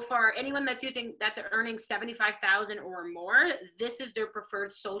 So for anyone that's earning 75,000 or more, this is their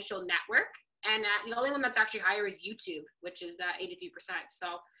preferred social network. And the only one that's actually higher is YouTube, which is 83%.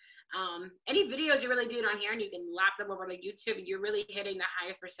 So any videos you're really doing on here and you can lap them over to YouTube, you're really hitting the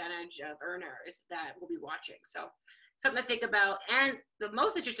highest percentage of earners that will be watching. So something to think about. And the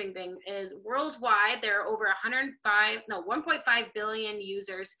most interesting thing is worldwide, there are over 1.5 billion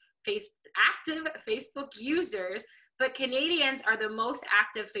users, active Facebook users, but Canadians are the most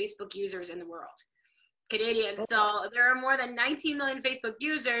active Facebook users in the world. Canadians. So there are more than 19 million Facebook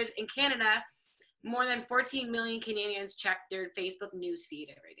users in Canada. More than 14 million Canadians check their Facebook news feed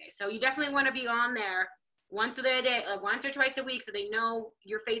every day. So you definitely want to be on there once or twice a week so they know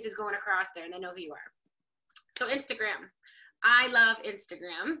your face is going across there and they know who you are. So Instagram. I love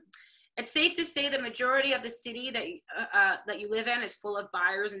Instagram. It's safe to say the majority of the city that you live in is full of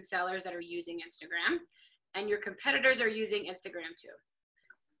buyers and sellers that are using Instagram. And your competitors are using Instagram too.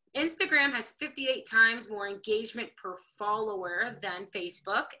 Instagram has 58 times more engagement per follower than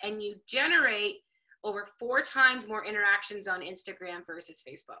Facebook, and you generate over 4 times more interactions on Instagram versus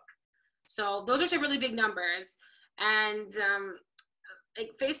Facebook. So those are some really big numbers. And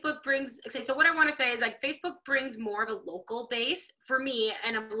Facebook brings, so what I want to say is Facebook brings more of a local base for me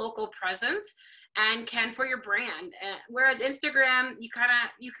and a local presence, and can for your brand. Whereas Instagram, you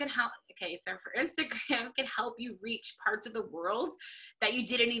can help. Okay, so for Instagram, it can help you reach parts of the world that you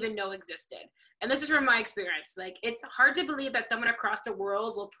didn't even know existed. And this is from my experience. It's hard to believe that someone across the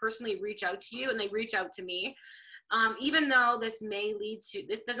world will personally reach out to you, and they reach out to me. Even though this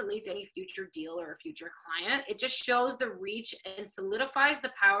doesn't lead to any future deal or a future client, it just shows the reach and solidifies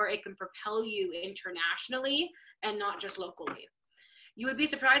the power it can propel you internationally and not just locally. You would be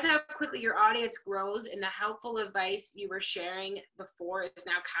surprised how quickly your audience grows, and the helpful advice you were sharing before is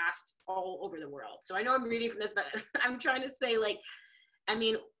now cast all over the world. So I know I'm reading from this, but I'm trying to say,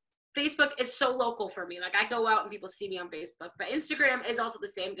 Facebook is so local for me. I go out and people see me on Facebook, but Instagram is also the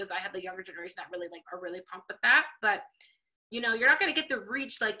same because I have the younger generation that really are really pumped with that. But you're not going to get the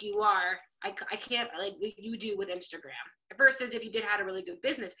reach like you are. I can't you do with Instagram versus if you had a really good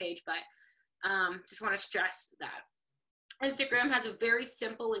business page. But just want to stress that. Instagram has a very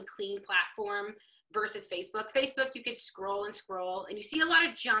simple and clean platform versus Facebook. Facebook, you can scroll and scroll, and you see a lot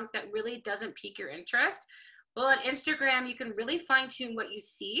of junk that really doesn't pique your interest. Well, on Instagram, you can really fine tune what you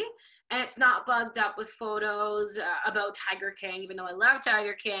see, and it's not bugged up with photos about Tiger King, even though I love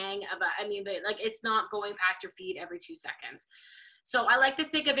Tiger King. It's not going past your feed every 2 seconds. So I like to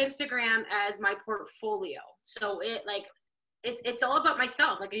think of Instagram as my portfolio. So it's all about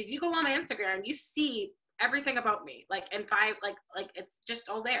myself. As you go on my Instagram, you see everything about me, it's just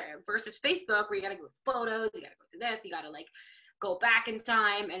all there versus Facebook where you got to go with photos, you got to go through this, you got to go back in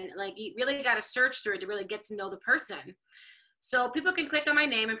time, and you really got to search through it to really get to know the person. So people can click on my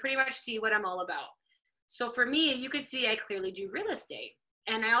name and pretty much see what I'm all about. So for me, you could see I clearly do real estate,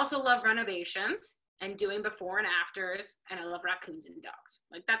 and I also love renovations and doing before and afters, and I love raccoons and dogs.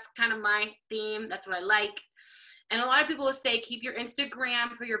 That's kind of my theme. That's what I like. And a lot of people will say keep your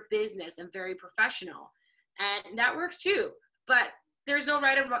Instagram for your business and very professional. And that works too, but there's no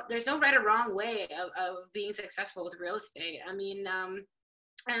right or wrong way of being successful with real estate. And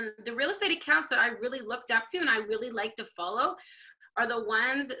the real estate accounts that I really looked up to and I really like to follow are the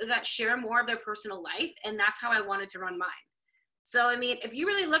ones that share more of their personal life, and that's how I wanted to run mine. So if you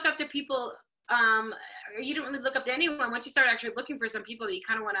really look up to people you don't really look up to anyone. Once you start actually looking for some people that you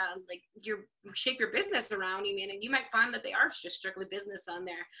kind of want to like shape your business around, and you might find that they are just strictly business on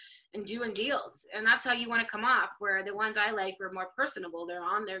there and doing deals. And that's how you want to come off, where the ones I like were more personable. They're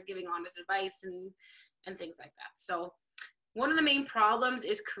on there giving honest advice and things like that. So one of the main problems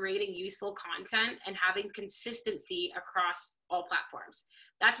is creating useful content and having consistency across all platforms.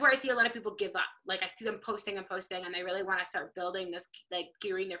 That's where I see a lot of people give up. Like I see them posting and posting, and they really want to start building this, like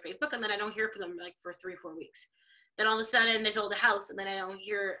gearing their Facebook, and then I don't hear from them like for 3-4 weeks. Then all of a sudden they sold a house, and then I don't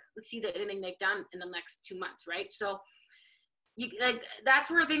see that anything they've done in the next 2 months, right? So that's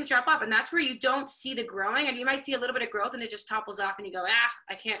where things drop off, and that's where you don't see the growing, and you might see a little bit of growth and it just topples off and you go,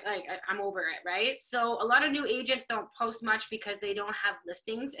 I can't, I'm over it, right? So a lot of new agents don't post much because they don't have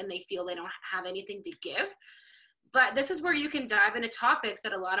listings and they feel they don't have anything to give. But this is where you can dive into topics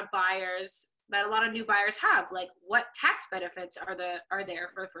that a lot of new buyers have, like what tax benefits are there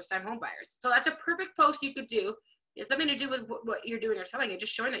for first-time home buyers. So that's a perfect post you could do. It's something to do with what you're doing or selling. You're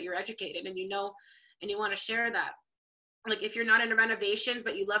just showing that you're educated and you know, and you want to share that. Like if you're not into renovations,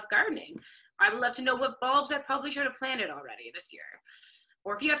 but you love gardening, I would love to know what bulbs I probably should have planted already this year.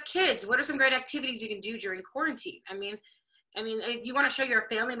 Or if you have kids, what are some great activities you can do during quarantine? I mean, if you want to show you're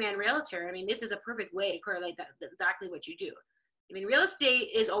a family man realtor, I mean, this is a perfect way to correlate that exactly what you do. I mean, real estate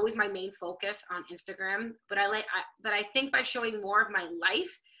is always my main focus on Instagram, but I think by showing more of my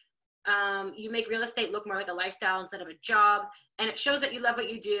life, you make real estate look more like a lifestyle instead of a job, and it shows that you love what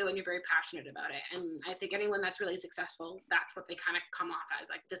you do and you're very passionate about it. And I think anyone that's really successful, that's what they kind of come off as,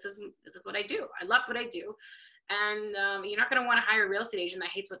 like, this is what I do. I love what I do. And you're not going to want to hire a real estate agent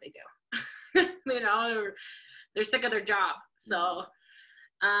that hates what they do. Or they're sick of their job. So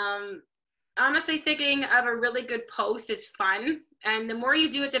honestly, thinking of a really good post is fun. And the more you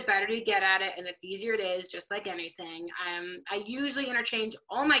do it, the better you get at it. And the easier it is, just like anything. I usually interchange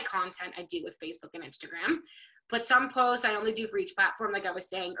all my content I do with Facebook and Instagram. But some posts I only do for each platform, like I was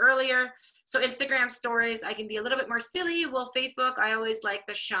saying earlier. So Instagram stories, I can be a little bit more silly. Well, Facebook, I always like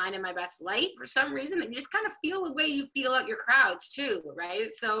to shine in my best light for some reason. And you just kind of feel the way you feel out your crowds too, right?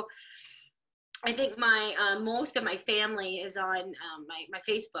 So I think most of my family is on my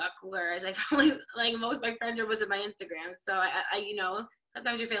Facebook, whereas I probably, like, most of my friends are was on my Instagram. So I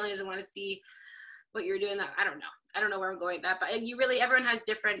sometimes your family doesn't want to see what you're doing. I don't know where I'm going with that, but everyone has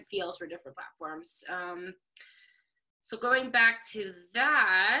different feels for different platforms. So going back to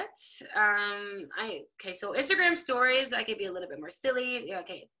that, so Instagram stories, I could be a little bit more silly. Yeah,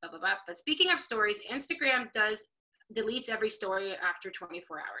 okay, blah, blah, blah. But speaking of stories, Instagram deletes every story after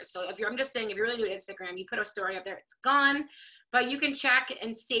 24 hours. So I'm just saying, if you're really new to Instagram, you put a story up there, it's gone, but you can check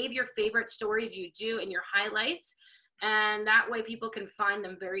and save your favorite stories you do in your highlights. And that way people can find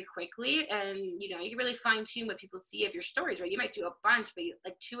them very quickly. And, you can really fine tune what people see of your stories, right? You might do a bunch, but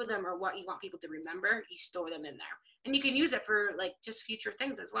like 2 of them are what you want people to remember. You store them in there, and you can use it for like just future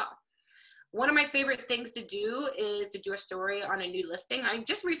things as well. One of my favorite things to do is to do a story on a new listing. I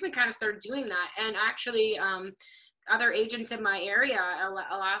just recently kind of started doing that. And actually, other agents in my area,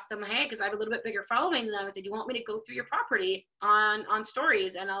 I'll ask them, hey, because I have a little bit bigger following than them, I say, do you want me to go through your property on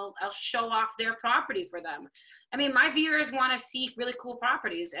stories, and I'll show off their property for them. I mean, my viewers want to see really cool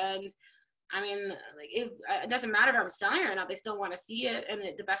properties, and I mean, like, it doesn't matter if I'm selling or not, they still want to see it. And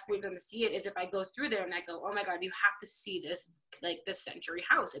the best way for them to see it is if I go through there and I go, oh my God, you have to see this, like this century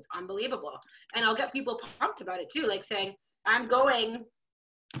house. It's unbelievable. And I'll get people pumped about it too, like saying, I'm going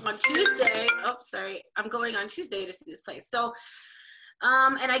on Tuesday. I'm going on Tuesday to see this place. So,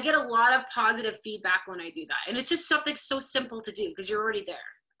 and I get a lot of positive feedback when I do that. And it's just something so simple to do because you're already there.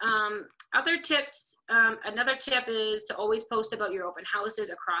 Other tips, another tip is to always post about your open houses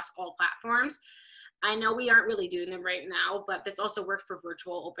across all platforms. I know we aren't really doing them right now, but this also works for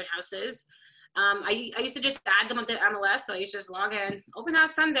virtual open houses. I used to just add them on the MLS, so I used to just log in, open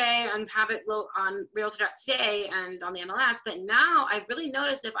house Sunday, and have it on realtor.ca and on the MLS. But now I've really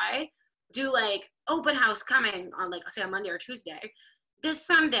noticed if I do like open house coming on, like, say on Monday or Tuesday, this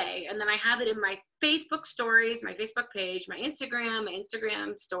Sunday, and then I have it in my Facebook stories, my Facebook page, my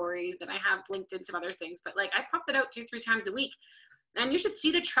Instagram stories, and I have linked in some other things, but like I pump it out 2-3 times a week, and you should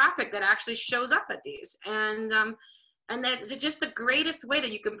see the traffic that actually shows up at these. And that's just the greatest way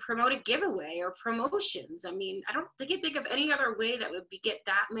that you can promote a giveaway or promotions. I mean, I can think of any other way that would get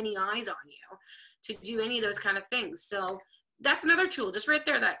that many eyes on you to do any of those kind of things. So that's another tool just right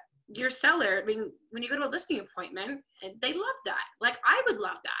there that your seller, I mean, when you go to a listing appointment, they love that. Like I would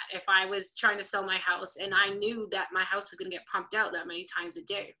love that if I was trying to sell my house and I knew that my house was going to get pumped out that many times a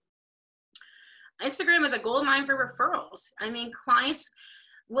day. Instagram is a gold mine for referrals. I mean, clients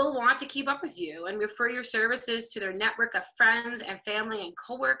will want to keep up with you and refer your services to their network of friends and family and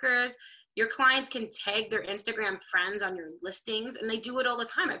coworkers. Your clients can tag their Instagram friends on your listings, and they do it all the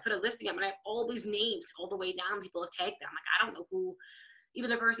time. I put a listing up and I have all these names all the way down. People have tagged them. Like, I don't know who even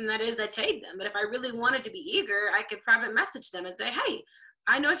the person that is that tagged them. But if I really wanted to be eager, I could private message them and say, hey,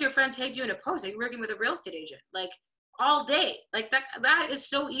 I noticed your friend tagged you in a post. Are you working with a real estate agent? Like, all day. Like that is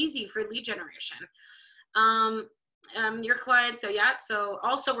so easy for lead generation. Your clients, so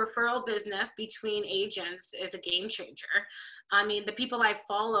also referral business between agents is a game changer. I mean, the people I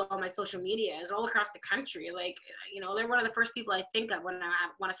follow on my social media is all across the country. Like, they're one of the first people I think of when I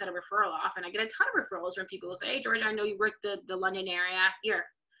want to set a referral off. And I get a ton of referrals when people say, hey, Georgia, I know you work the London area here.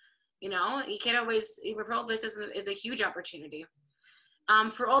 You can't always, referral business is a huge opportunity.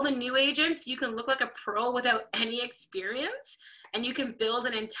 For all the new agents, you can look like a pro without any experience, and you can build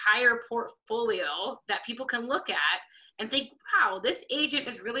an entire portfolio that people can look at and think, wow, this agent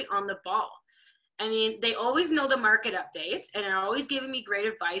is really on the ball. I mean, they always know the market updates and are always giving me great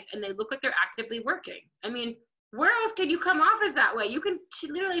advice, and they look like they're actively working. I mean, where else can you come off as that way? You can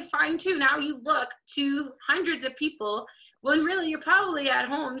literally fine tune how you look to hundreds of people when really you're probably at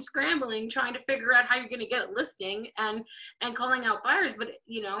home scrambling, trying to figure out how you're going to get a listing and calling out buyers. But,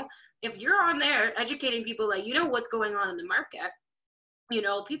 if you're on there educating people, like, what's going on in the market,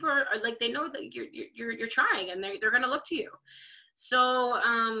 people are like, they know that you're trying, and they're going to look to you. So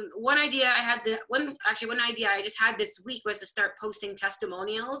one idea I just had this week was to start posting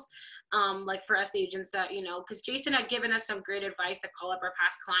testimonials, like for us agents that, because Jason had given us some great advice to call up our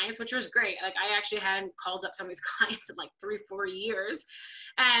past clients, which was great. Like, I actually hadn't called up some of these clients in like 3-4 years.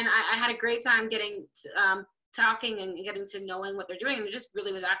 And I had a great time getting talking and getting to knowing what they're doing. And it just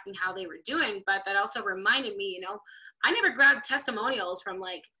really was asking how they were doing. But that also reminded me, I never grabbed testimonials from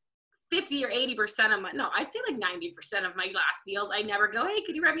like 50 or 80% of I'd say like 90% of my last deals. I never go, hey,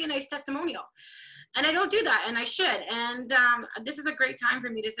 could you write me a nice testimonial? And I don't do that, and I should. And this is a great time for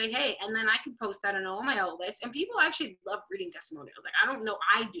me to say, hey, and then I can post that on all my outlets. And people actually love reading testimonials. Like, I don't know,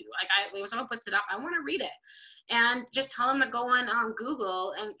 I do. Like, when someone puts it up, I want to read it. And just tell them to go on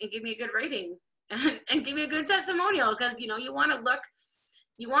Google and give me a good rating and give me a good testimonial, because, you want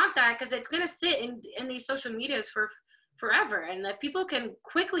that, because it's going to sit in these social medias for forever. And if people can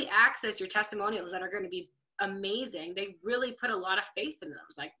quickly access your testimonials that are going to be amazing, they really put a lot of faith in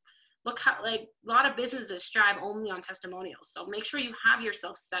those. Like, look how, like, a lot of businesses strive only on testimonials. So make sure you have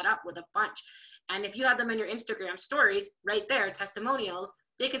yourself set up with a bunch. And if you have them in your Instagram stories right there, testimonials,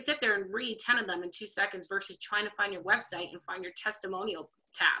 they can sit there and read 10 of them in 2 seconds versus trying to find your website and find your testimonial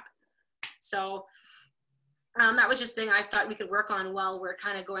tab. So that was just a thing I thought we could work on while we're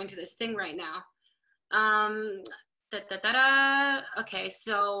kind of going to this thing right now. Okay,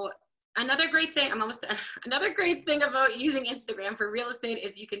 so another great thing, another great thing about using Instagram for real estate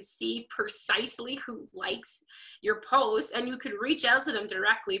is you can see precisely who likes your posts, and you can reach out to them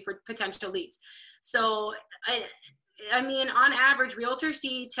directly for potential leads. So, I mean, on average, realtors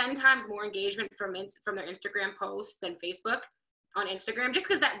see 10 times more engagement from their Instagram posts than Facebook on Instagram, just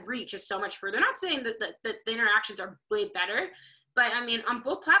because that reach is so much further. Not saying that the interactions are way better, but I mean, on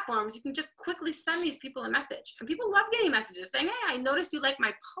both platforms, you can just quickly send these people a message, and people love getting messages saying, "Hey, I noticed you like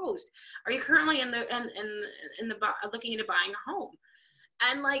my post. Are you currently looking into buying a home?"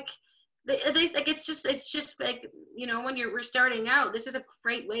 And like, it's just like, when we're starting out, this is a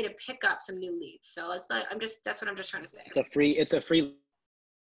great way to pick up some new leads. So it's like, that's what I'm just trying to say. It's a free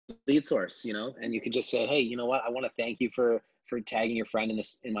lead source, and you can just say, hey, you know what? I want to thank you for tagging your friend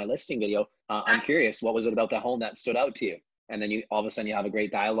in my listing video. I'm curious, what was it about the home that stood out to you? And then all of a sudden you have a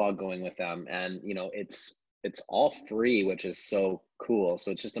great dialogue going with them, and it's all free, which is so cool.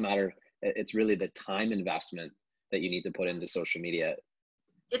 So it's just a matter, it's really the time investment that you need to put into social media.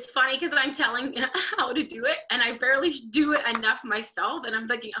 It's funny because I'm telling how to do it, and I barely do it enough myself. And I'm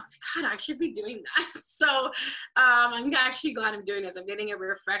thinking, oh God, I should be doing that. So I'm actually glad I'm doing this. I'm getting a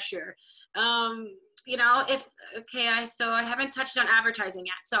refresher. So I haven't touched on advertising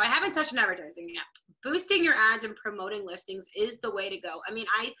yet. Boosting your ads and promoting listings is the way to go. I mean,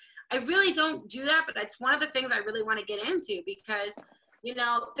 I really don't do that, but it's one of the things I really want to get into, because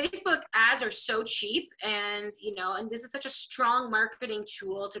Facebook ads are so cheap, and this is such a strong marketing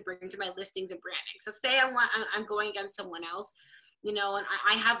tool to bring to my listings and branding. So say I'm going against someone else, and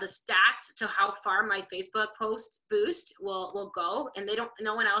I have the stats to how far my Facebook post boost will go, and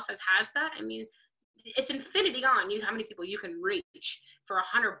no one else has that. I mean, it's infinity on how many people you can reach for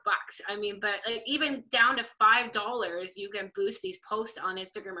 $100. I mean, but even down to $5, you can boost these posts on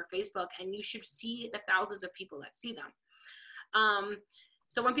Instagram or Facebook, and you should see the thousands of people that see them.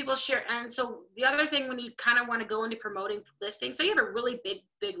 So when people share, and so the other thing when you kind of want to go into promoting listings, say you have a really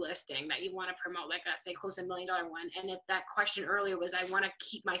big listing that you want to promote, like say close to $1 million one, and if that question earlier was, I want to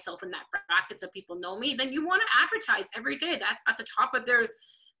keep myself in that bracket so people know me, then you want to advertise every day. That's at the top of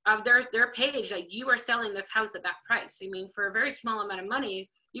their page, that you are selling this house at that price. I mean, for a very small amount of money,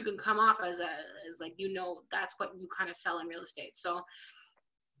 you can come off as like, you know, that's what you kind of sell in real estate. So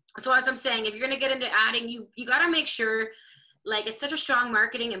as I'm saying, if you're going to get into adding, you got to make sure, like, it's such a strong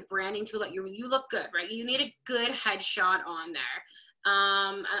marketing and branding tool that you look good, right? You need a good headshot on there.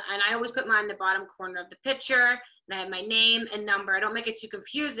 And I always put mine in the bottom corner of the picture, and I have my name and number. I don't make it too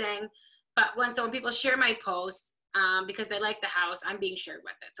confusing, but when people share my posts, because they like the house, I'm being shared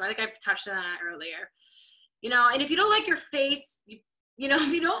with it. So I think I touched on that earlier. You know, and if you don't like your face, you know,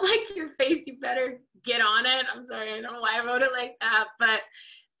 if you don't like your face, you better get on it. I'm sorry, I don't know why I wrote it like that, but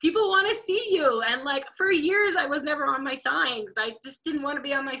people want to see you. And like for years, I was never on my signs. I just didn't want to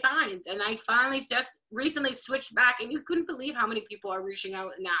be on my signs. And I finally just recently switched back, and you couldn't believe how many people are reaching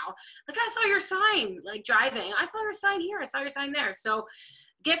out now. Like, I saw your sign, like driving. I saw your sign here. I saw your sign there. So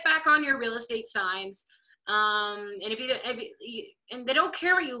get back on your real estate signs. And if you and they don't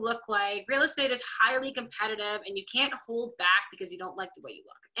care what you look like, real estate is highly competitive, and you can't hold back because you don't like the way you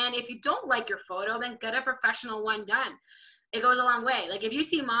look. And if you don't like your photo, then get a professional one done. It goes a long way. Like, if you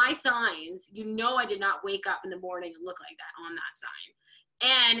see my signs, you know I did not wake up in the morning and look like that on that sign.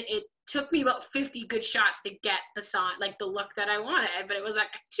 And it took me about 50 good shots to get the sign, like the look that I wanted. But it was like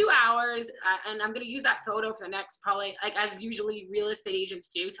 2 hours, and I'm going to use that photo for the next, probably, like as usually real estate agents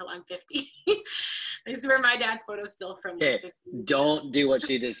do, till I'm 50. This is where my dad's photo's still from. Okay, 50s. Don't do what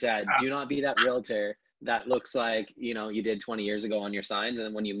she just said. Do not be that realtor that looks like, you know, you did 20 years ago on your signs, and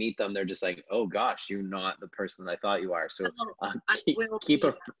then when you meet them, they're just like, oh gosh, you're not the person that I thought you are. So keep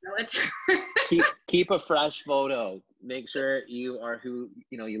a fresh photo. Make sure you are who,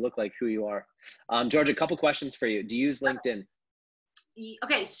 you know, you look like who you are. George, a couple questions for you. Do you use LinkedIn?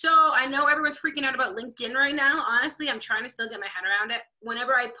 Okay, so I know everyone's freaking out about LinkedIn right now. Honestly, I'm trying to still get my head around it.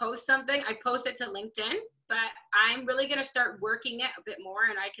 Whenever I post something, I post it to LinkedIn, but I'm really going to start working it a bit more,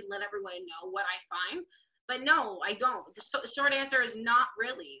 and I can let everyone know what I find. But no, I don't. The short answer is not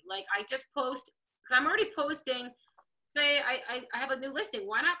really. Like, I just post, because I'm already posting. Say I have a new listing.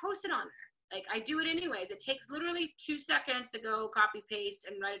 Why not post it on there? Like, I do it anyways. It takes literally 2 seconds to go copy, paste,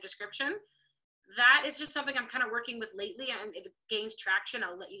 and write a description. That is just something I'm kind of working with lately, and if it gains traction,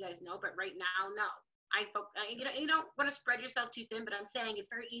 I'll let you guys know. But right now, no. You don't want to spread yourself too thin, but I'm saying it's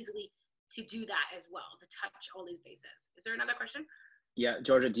very easily to do that as well, to touch all these bases. Is there another question? Yeah,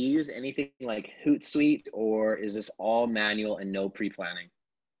 Georgia, do you use anything like Hootsuite, or is this all manual and no pre-planning?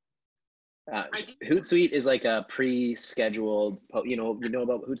 Hootsuite is like a pre-scheduled, you know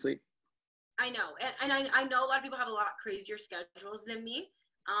about Hootsuite? I know, and I know a lot of people have a lot crazier schedules than me.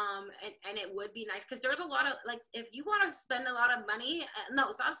 And it would be nice, because there's a lot of, like, if you want to spend a lot of money, no,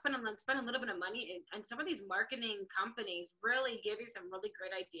 it's not spend a little bit of money, and some of these marketing companies really give you some really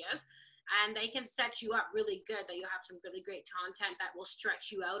great ideas, and they can set you up really good, that you have some really great content that will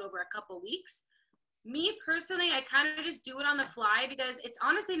stretch you out over a couple weeks. Me personally, I kind of just do it on the fly, because it's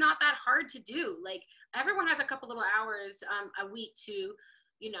honestly not that hard to do. Like, everyone has a couple little hours a week to,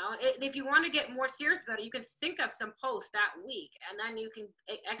 you know, if you want to get more serious about it, you can think of some posts that week, and then you can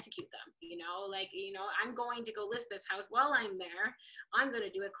execute them. You know, like, you know, I'm going to go list this house. While I'm there, I'm going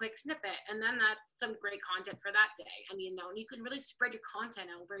to do a quick snippet, and then that's some great content for that day. And, you know, and you can really spread your content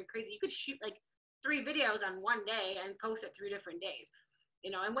out very crazy. You could shoot like 3 videos on one day and post it 3 different days.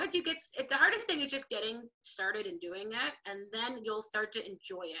 You know, and once you the hardest thing is just getting started and doing it, and then you'll start to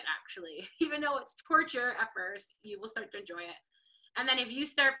enjoy it, actually. Even though it's torture at first, you will start to enjoy it. And then if you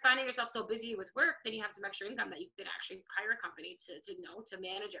start finding yourself so busy with work, then you have some extra income that you could actually hire a company to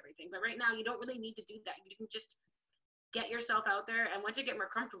manage everything. But right now, you don't really need to do that. You can just get yourself out there, and once you get more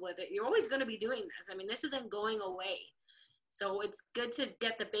comfortable with it, you're always going to be doing this. I mean, this isn't going away. So it's good to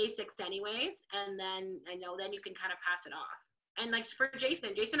get the basics anyways, and then then you can kind of pass it off. And like for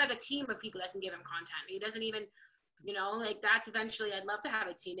Jason has a team of people that can give him content. He doesn't even, you know, like, that's eventually, I'd love to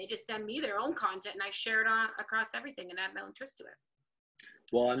have a team. They just send me their own content, and I share it across everything and add my own twist to it.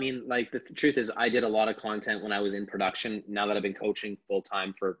 Well, I mean, like, the truth is, I did a lot of content when I was in production. Now that I've been coaching full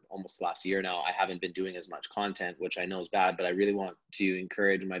time for almost the last year now, I haven't been doing as much content, which I know is bad, but I really want to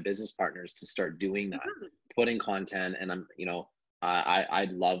encourage my business partners to start doing that, putting content. And I'm, you know, I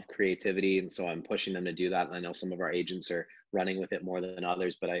love creativity, and so I'm pushing them to do that. And I know some of our agents are running with it more than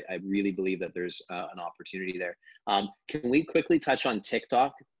others, but I really believe that there's an opportunity there. Can we quickly touch on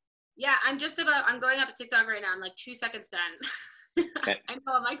TikTok? Yeah, I'm going up to TikTok right now. I'm like 2 seconds done. Okay. I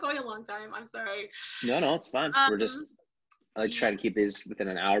know, am I going a long time? I'm sorry. No, it's fine. We're just I like to try to keep these within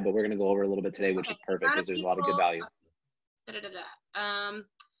an hour, but we're going to go over a little bit today, which is perfect because there's a lot of good value.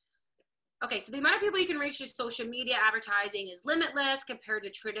 Okay, so the amount of people you can reach through social media advertising is limitless compared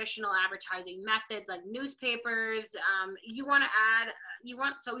to traditional advertising methods like newspapers.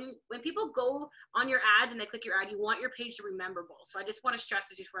 When people go on your ads and they click your ad, you want your page to be memorable. So I just want to stress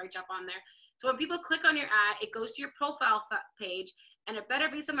this before I jump on there. So when people click on your ad, it goes to your profile page, and it better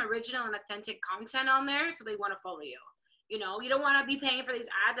be some original and authentic content on there so they want to follow you. You know, you don't want to be paying for these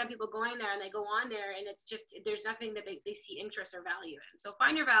ads on people going there and they go on there and it's just, there's nothing that they see interest or value in. So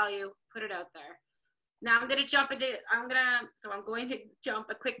find your value, put it out there. Now I'm going to jump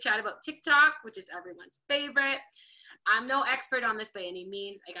a quick chat about TikTok, which is everyone's favorite. I'm no expert on this by any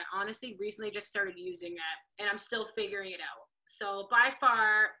means. Like, I honestly recently just started using it and I'm still figuring it out. So by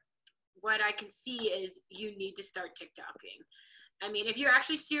far, what I can see is you need to start TikToking. I mean, if you're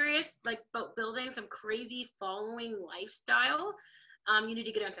actually serious, like, about building some crazy following lifestyle, you need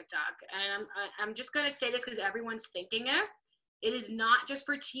to get on TikTok. And I'm just going to say this because everyone's thinking it. It is not just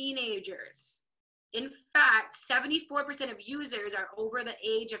for teenagers. In fact, 74% of users are over the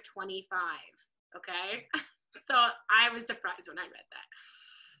age of 25. Okay? So I was surprised when I read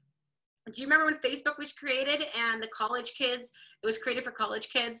that. Do you remember when Facebook was created and the college kids, it was created for college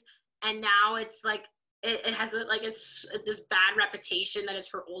kids, and now it's like, it has like it's this bad reputation that it's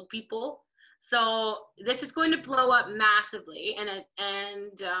for old people. So this is going to blow up massively, and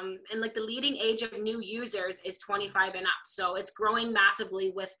like the leading age of new users is 25 and up. So it's growing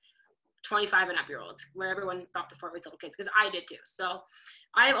massively with 25 and up year olds, where everyone thought before it was little kids, because I did too. So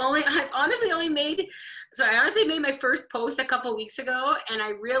I honestly made my first post a couple weeks ago, and I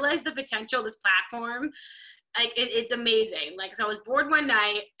realized the potential of this platform. Like, it's amazing. Like, so I was bored one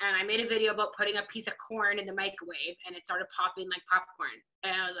night and I made a video about putting a piece of corn in the microwave and it started popping like popcorn.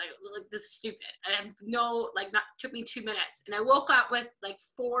 And I was like, look, this is stupid. I have took me 2 minutes. And I woke up with like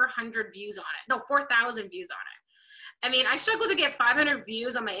 400 views on it. No, 4,000 views on it. I mean, I struggle to get 500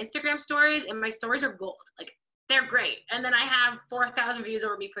 views on my Instagram stories, and my stories are gold. Like, they're great. And then I have 4,000 views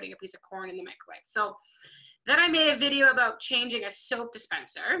over me putting a piece of corn in the microwave. So then I made a video about changing a soap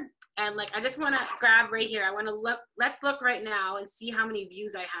dispenser. And like, I just want to grab right here. Let's look right now and see how many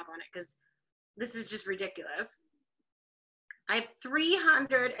views I have on it, because this is just ridiculous. I have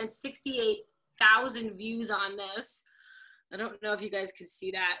 368,000 views on this. I don't know if you guys can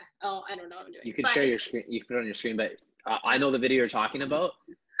see that. Oh, I don't know what I'm doing. You can share your screen. You can put it on your screen, but I know the video you're talking about.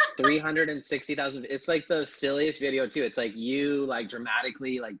 360,000. It's like the silliest video too. It's like you like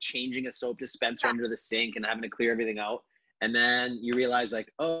dramatically like changing a soap dispenser under the sink and having to clear everything out. And then you realize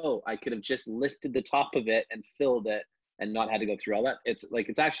like, oh, I could have just lifted the top of it and filled it and not had to go through all that. It's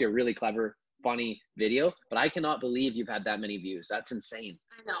actually a really clever, funny video, but I cannot believe you've had that many views. That's insane.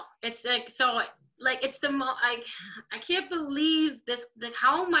 I know. It's like, so like, it's I can't believe this, like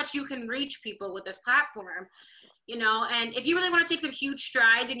how much you can reach people with this platform. You know, and if you really want to take some huge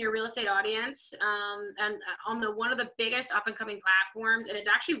strides in your real estate audience, and on one of the biggest up and coming platforms, and it's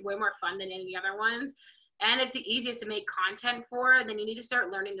actually way more fun than any other ones, and it's the easiest to make content for, then you need to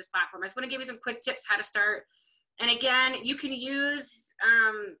start learning this platform. I just want to give you some quick tips how to start. And again, you can use,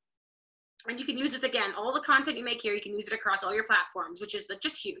 this again, all the content you make here, you can use it across all your platforms, which is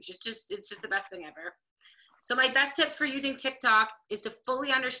just huge. It's just the best thing ever. So my best tips for using TikTok is to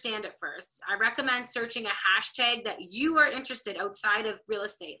fully understand it first. I recommend searching a hashtag that you are interested outside of real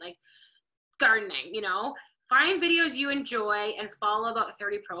estate, like gardening, you know. Find videos you enjoy and follow about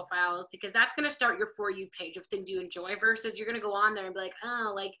 30 profiles, because that's going to start your For You page of things you enjoy, versus you're going to go on there and be like,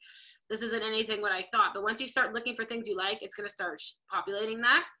 oh, like this isn't anything what I thought. But once you start looking for things you like, it's going to start populating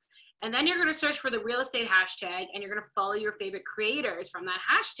that. And then you're going to search for the real estate hashtag, and you're going to follow your favorite creators from that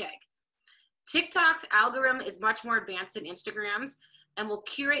hashtag. TikTok's algorithm is much more advanced than Instagram's, and will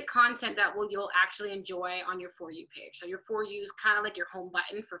curate content that you'll actually enjoy on your For You page. So your For You is kind of like your home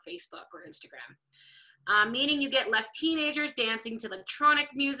button for Facebook or Instagram. Meaning you get less teenagers dancing to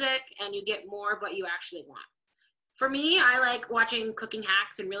electronic music, and you get more of what you actually want. For me, I like watching cooking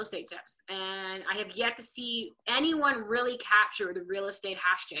hacks and real estate tips, and I have yet to see anyone really capture the real estate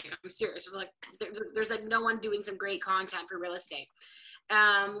hashtag. I'm serious. There's like no one doing some great content for real estate.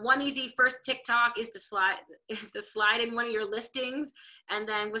 One easy first TikTok is to slide in one of your listings, and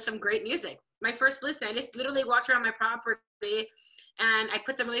then with some great music. My first listing, I just literally walked around my property and I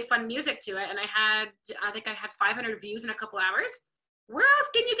put some really fun music to it, and I think I had 500 views in a couple hours. Where else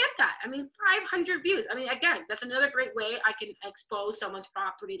can you get that? I mean, 500 views. I mean, again, that's another great way I can expose someone's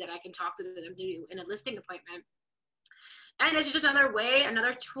property that I can talk to them in a listing appointment. And it's just another way,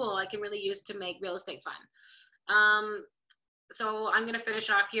 another tool I can really use to make real estate fun. so I'm going to finish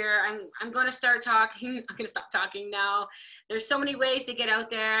off here. I'm going to start talking. I'm going to stop talking now. There's so many ways to get out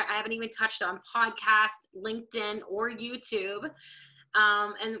there. I haven't even touched on podcast, LinkedIn, or YouTube.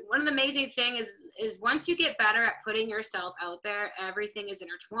 And one of the amazing things is once you get better at putting yourself out there, everything is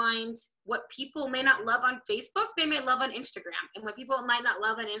intertwined. What people may not love on Facebook, they may love on Instagram. And what people might not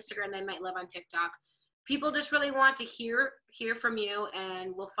love on Instagram, they might love on TikTok. People just really want to hear from you,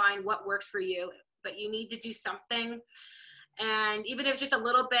 and will find what works for you. But you need to do something. And even if it's just a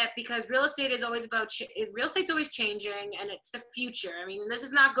little bit, because real estate is always real estate's always changing, and it's the future. I mean, this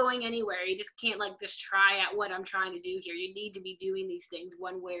is not going anywhere. You just can't like just try at what I'm trying to do here. You need to be doing these things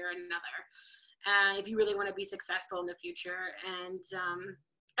one way or another, if you really want to be successful in the future. And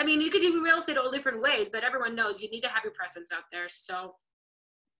I mean, you could do real estate all different ways, but everyone knows you need to have your presence out there. So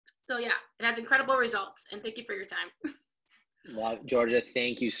yeah, it has incredible results. And thank you for your time. Well, Georgia,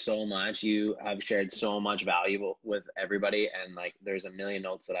 thank you so much. You have shared so much value with everybody, and like there's a million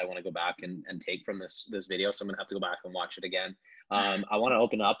notes that I want to go back and take from this video. So I'm gonna have to go back and watch it again. I want to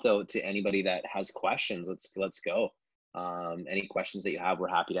open up though to anybody that has questions. Let's go. Any questions that you have, we're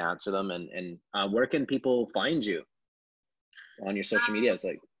happy to answer them. And where can people find you on your social medias?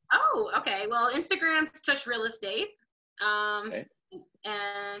 Like, oh, okay. Well, Instagram's Tush Real Estate, okay.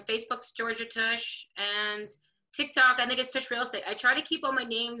 And Facebook's Georgia Tush, and TikTok, I think it's Tush Real Estate. I try to keep all my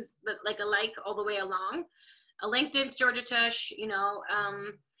names like alike all the way along. LinkedIn, Georgia Tush, you know.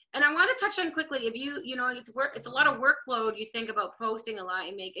 And I want to touch on quickly, if you know, it's a lot of workload. You think about posting a lot.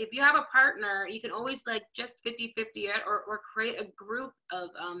 If you have a partner, you can always like just 50-50 it, or create a group of,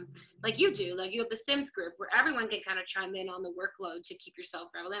 like you do, like you have the Sims group where everyone can kind of chime in on the workload to keep yourself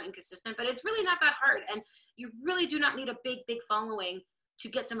relevant and consistent. But it's really not that hard. And you really do not need a big following to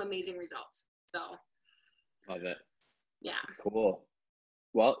get some amazing results. So. Love it. Yeah. Cool.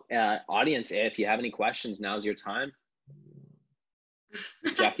 Well, audience, if you have any questions, now's your time.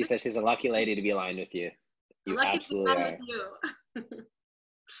 Jackie says she's a lucky lady to be aligned with you. You absolutely are.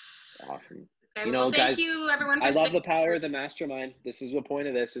 Awesome. Okay, you know, well, guys, thank you, everyone, I love the power of the mastermind. This is the point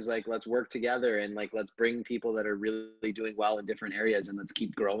of this, is like, let's work together and like, let's bring people that are really doing well in different areas, and let's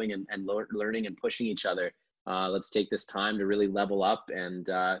keep growing and learning and pushing each other. Let's take this time to really level up and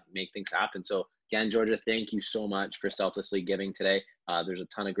make things happen. So again, Georgia, thank you so much for selflessly giving today. There's a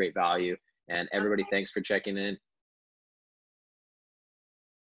ton of great value, and everybody, thanks for checking in.